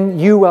 then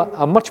you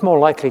are much more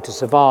likely to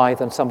survive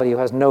than somebody who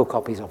has no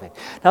copies of it.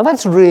 Now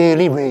that's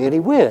really, really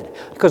weird,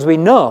 because we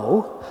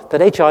know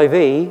that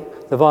HIV,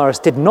 the virus,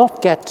 did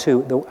not get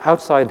to the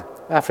outside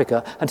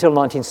Africa until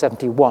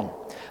 1971.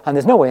 And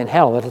there's no way in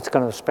hell that it's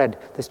going to spread,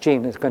 this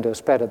gene is going to have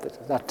spread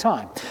at that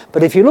time.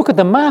 But if you look at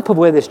the map of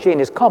where this gene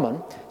is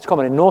common, it's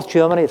common in North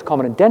Germany, it's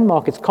common in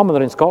Denmark, it's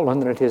commoner in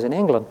Scotland than it is in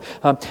England.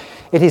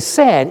 It is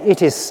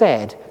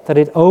said that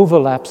it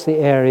overlaps the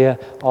area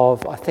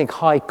of, I think,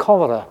 high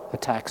cholera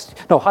attacks.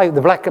 No,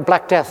 the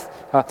Black Death,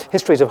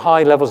 histories of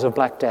high levels of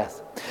Black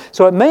Death.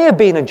 So it may have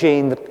been a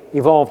gene that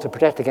evolved to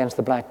protect against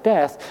the Black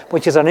Death,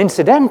 which is an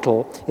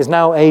incidental, is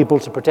now able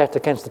to protect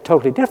against a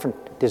totally different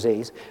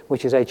disease,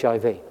 which is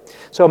HIV.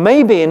 So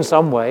maybe in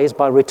some ways,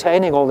 by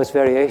retaining all this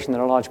variation in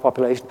a large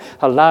population,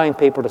 allowing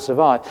people to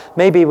survive,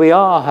 maybe we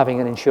are having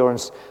an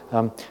insurance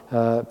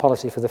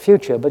policy for the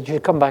future, but you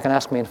should come back and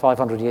ask me in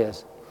 500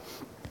 years.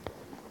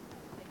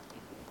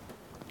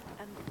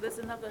 And there's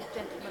another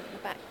gentleman in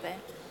the back there.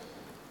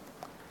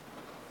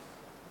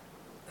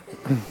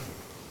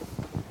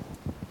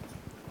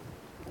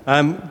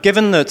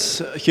 Given that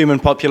human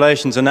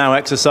populations are now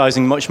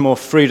exercising much more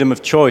freedom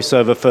of choice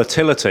over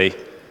fertility,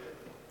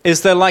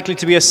 is there likely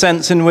to be a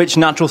sense in which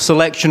natural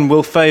selection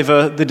will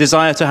favour the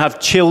desire to have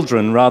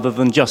children rather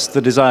than just the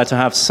desire to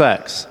have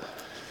sex?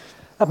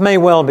 That may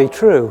well be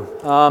true.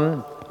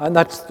 And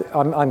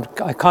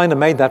I kind of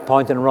made that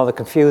point in a rather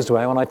confused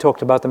way when I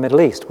talked about the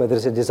Middle East, where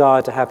there's a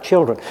desire to have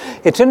children.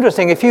 It's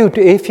interesting, if you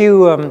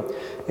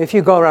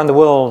go around the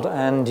world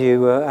and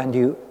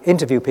you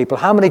interview people,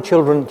 how many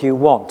children do you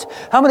want?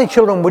 How many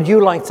children would you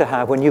like to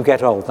have when you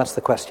get old? That's the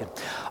question.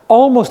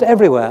 Almost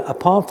everywhere,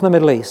 apart from the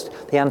Middle East,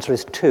 the answer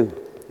is 2.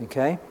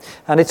 Okay,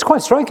 and it's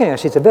quite striking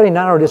actually. It's a very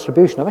narrow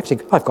distribution.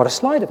 I've got a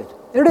slide of it.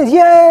 There it is.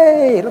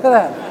 Yay! Look at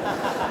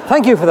that.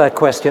 Thank you for that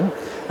question.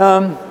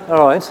 All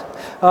right.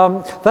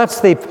 That's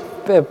the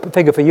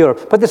figure for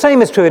Europe. But the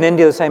same is true in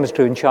India, the same is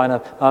true in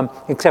China,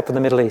 except for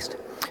the Middle East.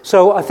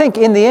 So I think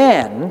in the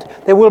end,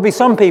 there will be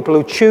some people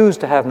who choose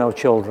to have no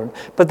children,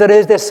 but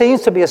there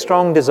seems to be a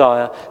strong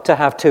desire to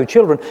have 2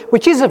 children,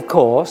 which is, of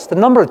course, the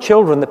number of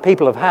children that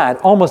people have had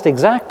almost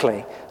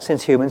exactly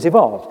since humans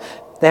evolved.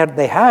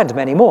 They had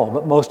many more,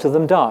 but most of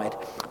them died.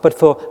 But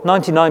for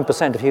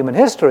 99% of human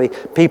history,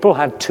 people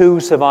had 2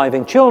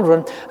 surviving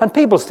children, and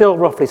people still,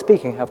 roughly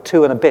speaking, have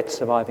 2 and a bit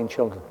surviving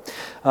children.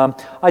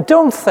 I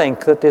don't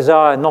think that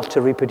desire not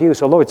to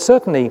reproduce, although it's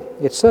certainly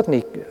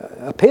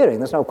appearing,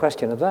 there's no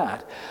question of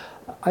that.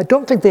 I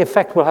don't think the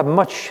effect will have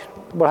much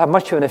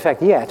of an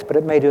effect yet, but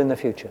it may do in the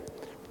future.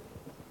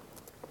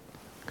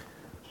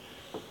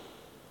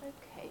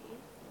 Okay,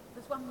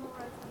 there's one more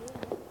over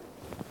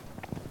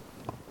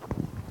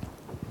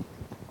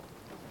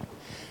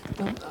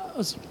here. I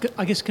was,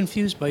 I guess,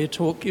 confused by your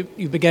talk.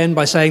 You began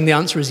by saying the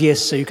answer is yes,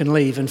 so you can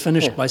leave, and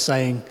finished by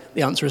saying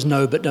the answer is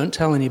no, but don't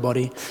tell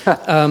anybody.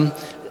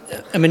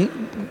 I mean,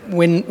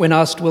 when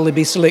asked, will there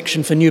be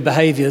selection for new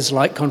behaviours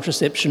like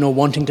contraception or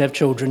wanting to have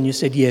children, you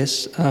said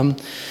yes.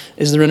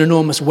 Is there an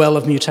enormous well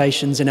of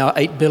mutations in our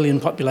 8 billion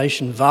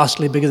population,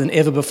 vastly bigger than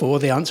ever before?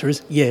 The answer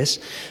is yes.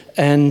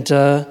 And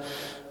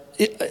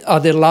are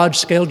there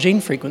large-scale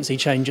gene frequency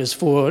changes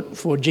for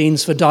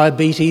genes for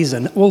diabetes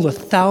and all the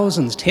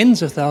thousands,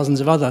 tens of thousands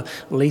of other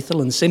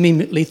lethal and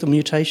semi-lethal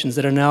mutations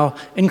that are now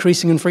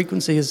increasing in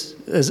frequency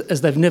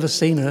as they've never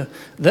seen?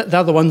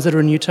 They're the ones that are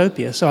in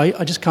utopia. So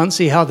I just can't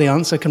see how the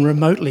answer can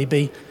remotely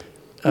be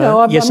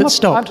yes, it's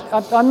stopped.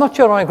 I'm not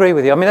sure I agree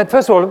with you. I mean,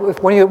 first of all,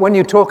 when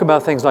you talk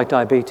about things like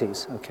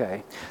diabetes,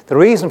 okay, the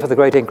reason for the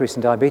great increase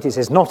in diabetes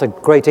is not a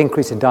great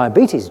increase in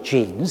diabetes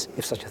genes,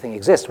 if such a thing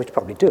exists, which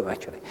probably do,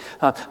 actually,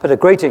 but a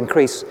great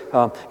increase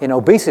in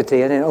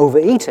obesity and in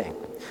overeating.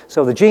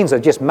 So the genes are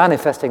just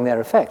manifesting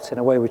their effects in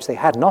a way which they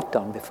had not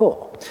done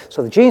before.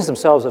 So the genes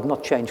themselves have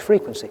not changed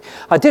frequency.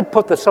 I did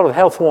put the sort of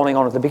health warning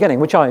on at the beginning,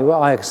 which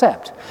I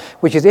accept,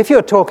 which is if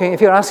you're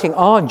asking,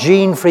 are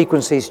gene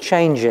frequencies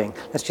changing?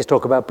 Let's just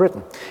talk about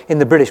Britain. In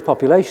the British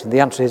population, the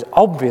answer is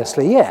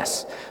obviously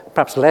yes.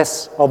 Perhaps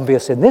less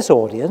obvious in this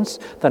audience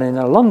than in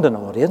a London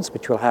audience,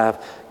 which will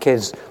have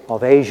kids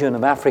of Asian,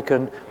 of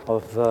African,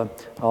 of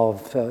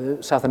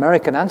South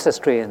American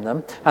ancestry in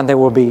them, and there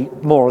will be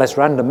more or less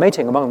random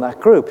mating among that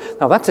group.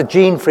 Now, that's a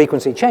gene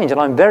frequency change, and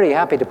I'm very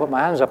happy to put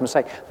my hands up and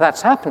say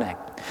that's happening.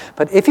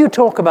 But if you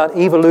talk about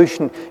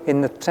evolution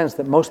in the sense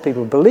that most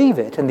people believe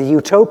it, in the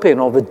utopian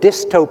or the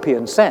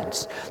dystopian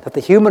sense, that the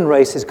human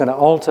race is going to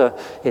alter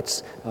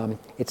its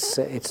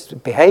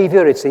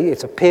behavior,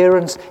 its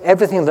appearance,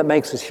 everything that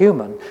makes us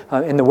human,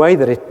 in the way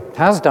that it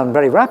has done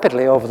very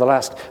rapidly over the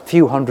last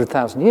few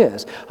 100,000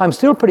 years, I'm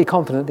still pretty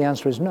confident the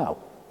answer is no.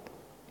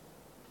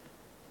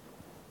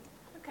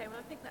 Okay, well,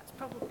 I think that's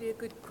probably a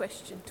good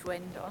question to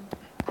end on.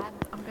 And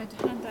I'm going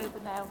to hand over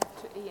now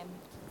to Ian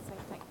to say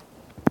thank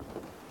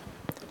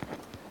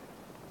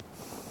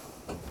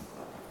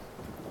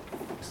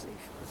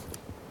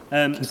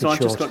you. So I've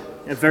just got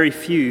a very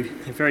few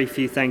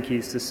thank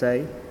yous to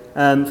say.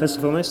 First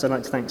and foremost, I'd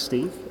like to thank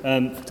Steve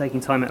for taking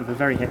time out of a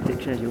very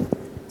hectic schedule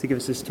to give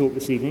us this talk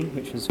this evening,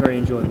 which was very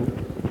enjoyable.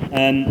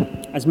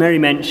 As Mary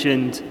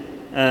mentioned,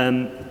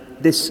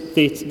 this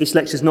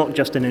lecture is not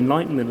just an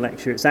Enlightenment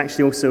lecture, it's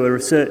actually also a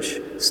research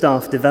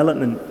staff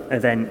development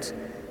event.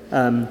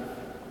 And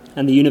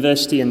the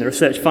university and the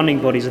research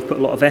funding bodies have put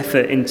a lot of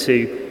effort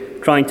into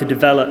trying to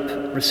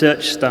develop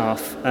research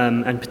staff,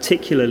 and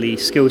particularly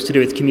skills to do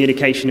with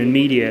communication and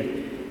media.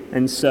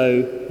 And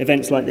so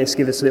events like this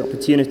give us the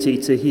opportunity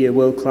to hear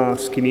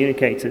world-class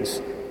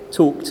communicators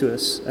talk to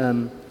us.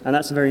 And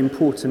that's a very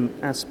important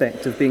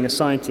aspect of being a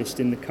scientist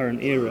in the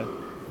current era.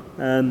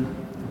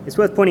 It's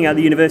worth pointing out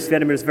the University of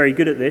Edinburgh is very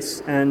good at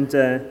this, and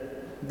the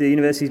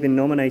university has been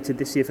nominated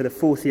this year for the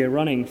 4th year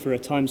running for a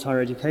Times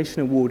Higher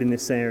Education Award in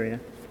this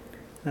area.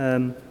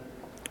 I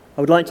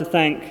would like to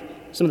thank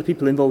some of the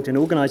people involved in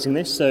organising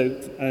this, so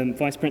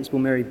Vice Principal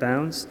Mary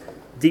Bounds,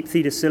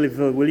 Deepthi de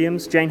Silva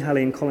Williams, Jane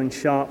Halley and Colin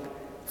Sharp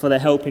for their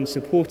help in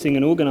supporting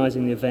and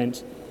organising the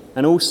event,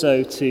 and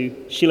also to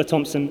Sheila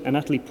Thompson and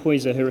Natalie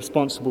Poyser, who are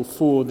responsible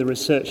for the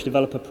Research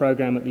Developer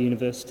Programme at the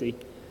university.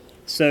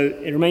 So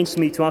it remains for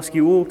me to ask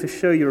you all to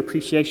show your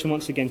appreciation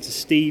once again to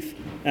Steve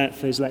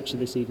for his lecture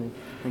this evening.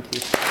 Thank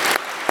you.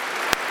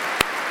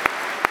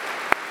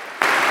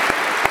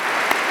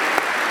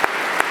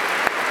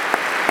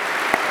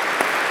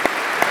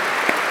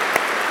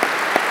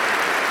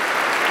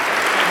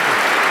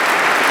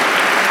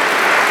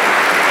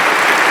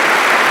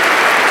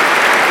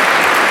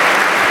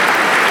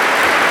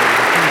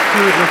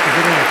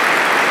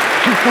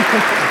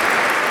 Thank you.